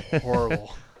be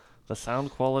horrible. The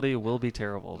sound quality will be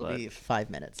terrible. It'll but be 5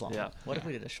 minutes long. Yeah. What if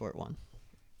we did a short one?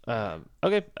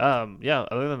 Okay. Yeah.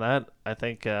 Other than that, I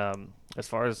think as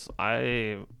far as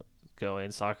I go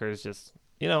in soccer is just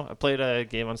I played a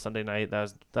game on Sunday night.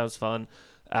 That was fun.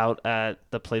 Out at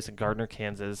the place in Gardner,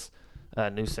 Kansas,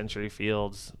 New Century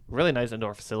Fields. Really nice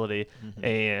indoor facility.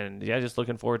 And yeah, just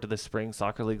looking forward to the spring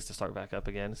soccer leagues to start back up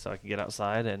again, so I can get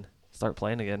outside and start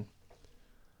playing again.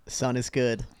 The sun is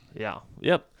good. Yeah.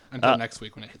 Yep. Until next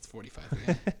week when it hits 45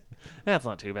 again. That's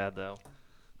not too bad, though.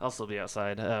 I'll still be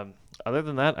outside. Other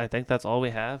than that, I think that's all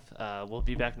we have. We'll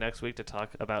be back next week to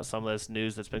talk about some of this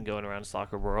news that's been going around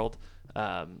soccer world.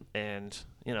 And,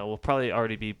 we'll probably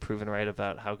already be proven right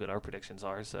about how good our predictions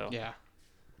are. So, Yeah.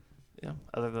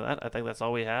 Other than that, I think that's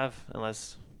all we have,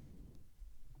 unless...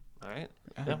 All right.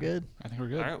 We're good. I think we're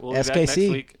good. All right, we'll be back next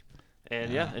week.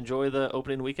 And, enjoy the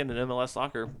opening weekend in MLS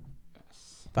soccer.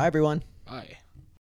 Bye, everyone. Bye.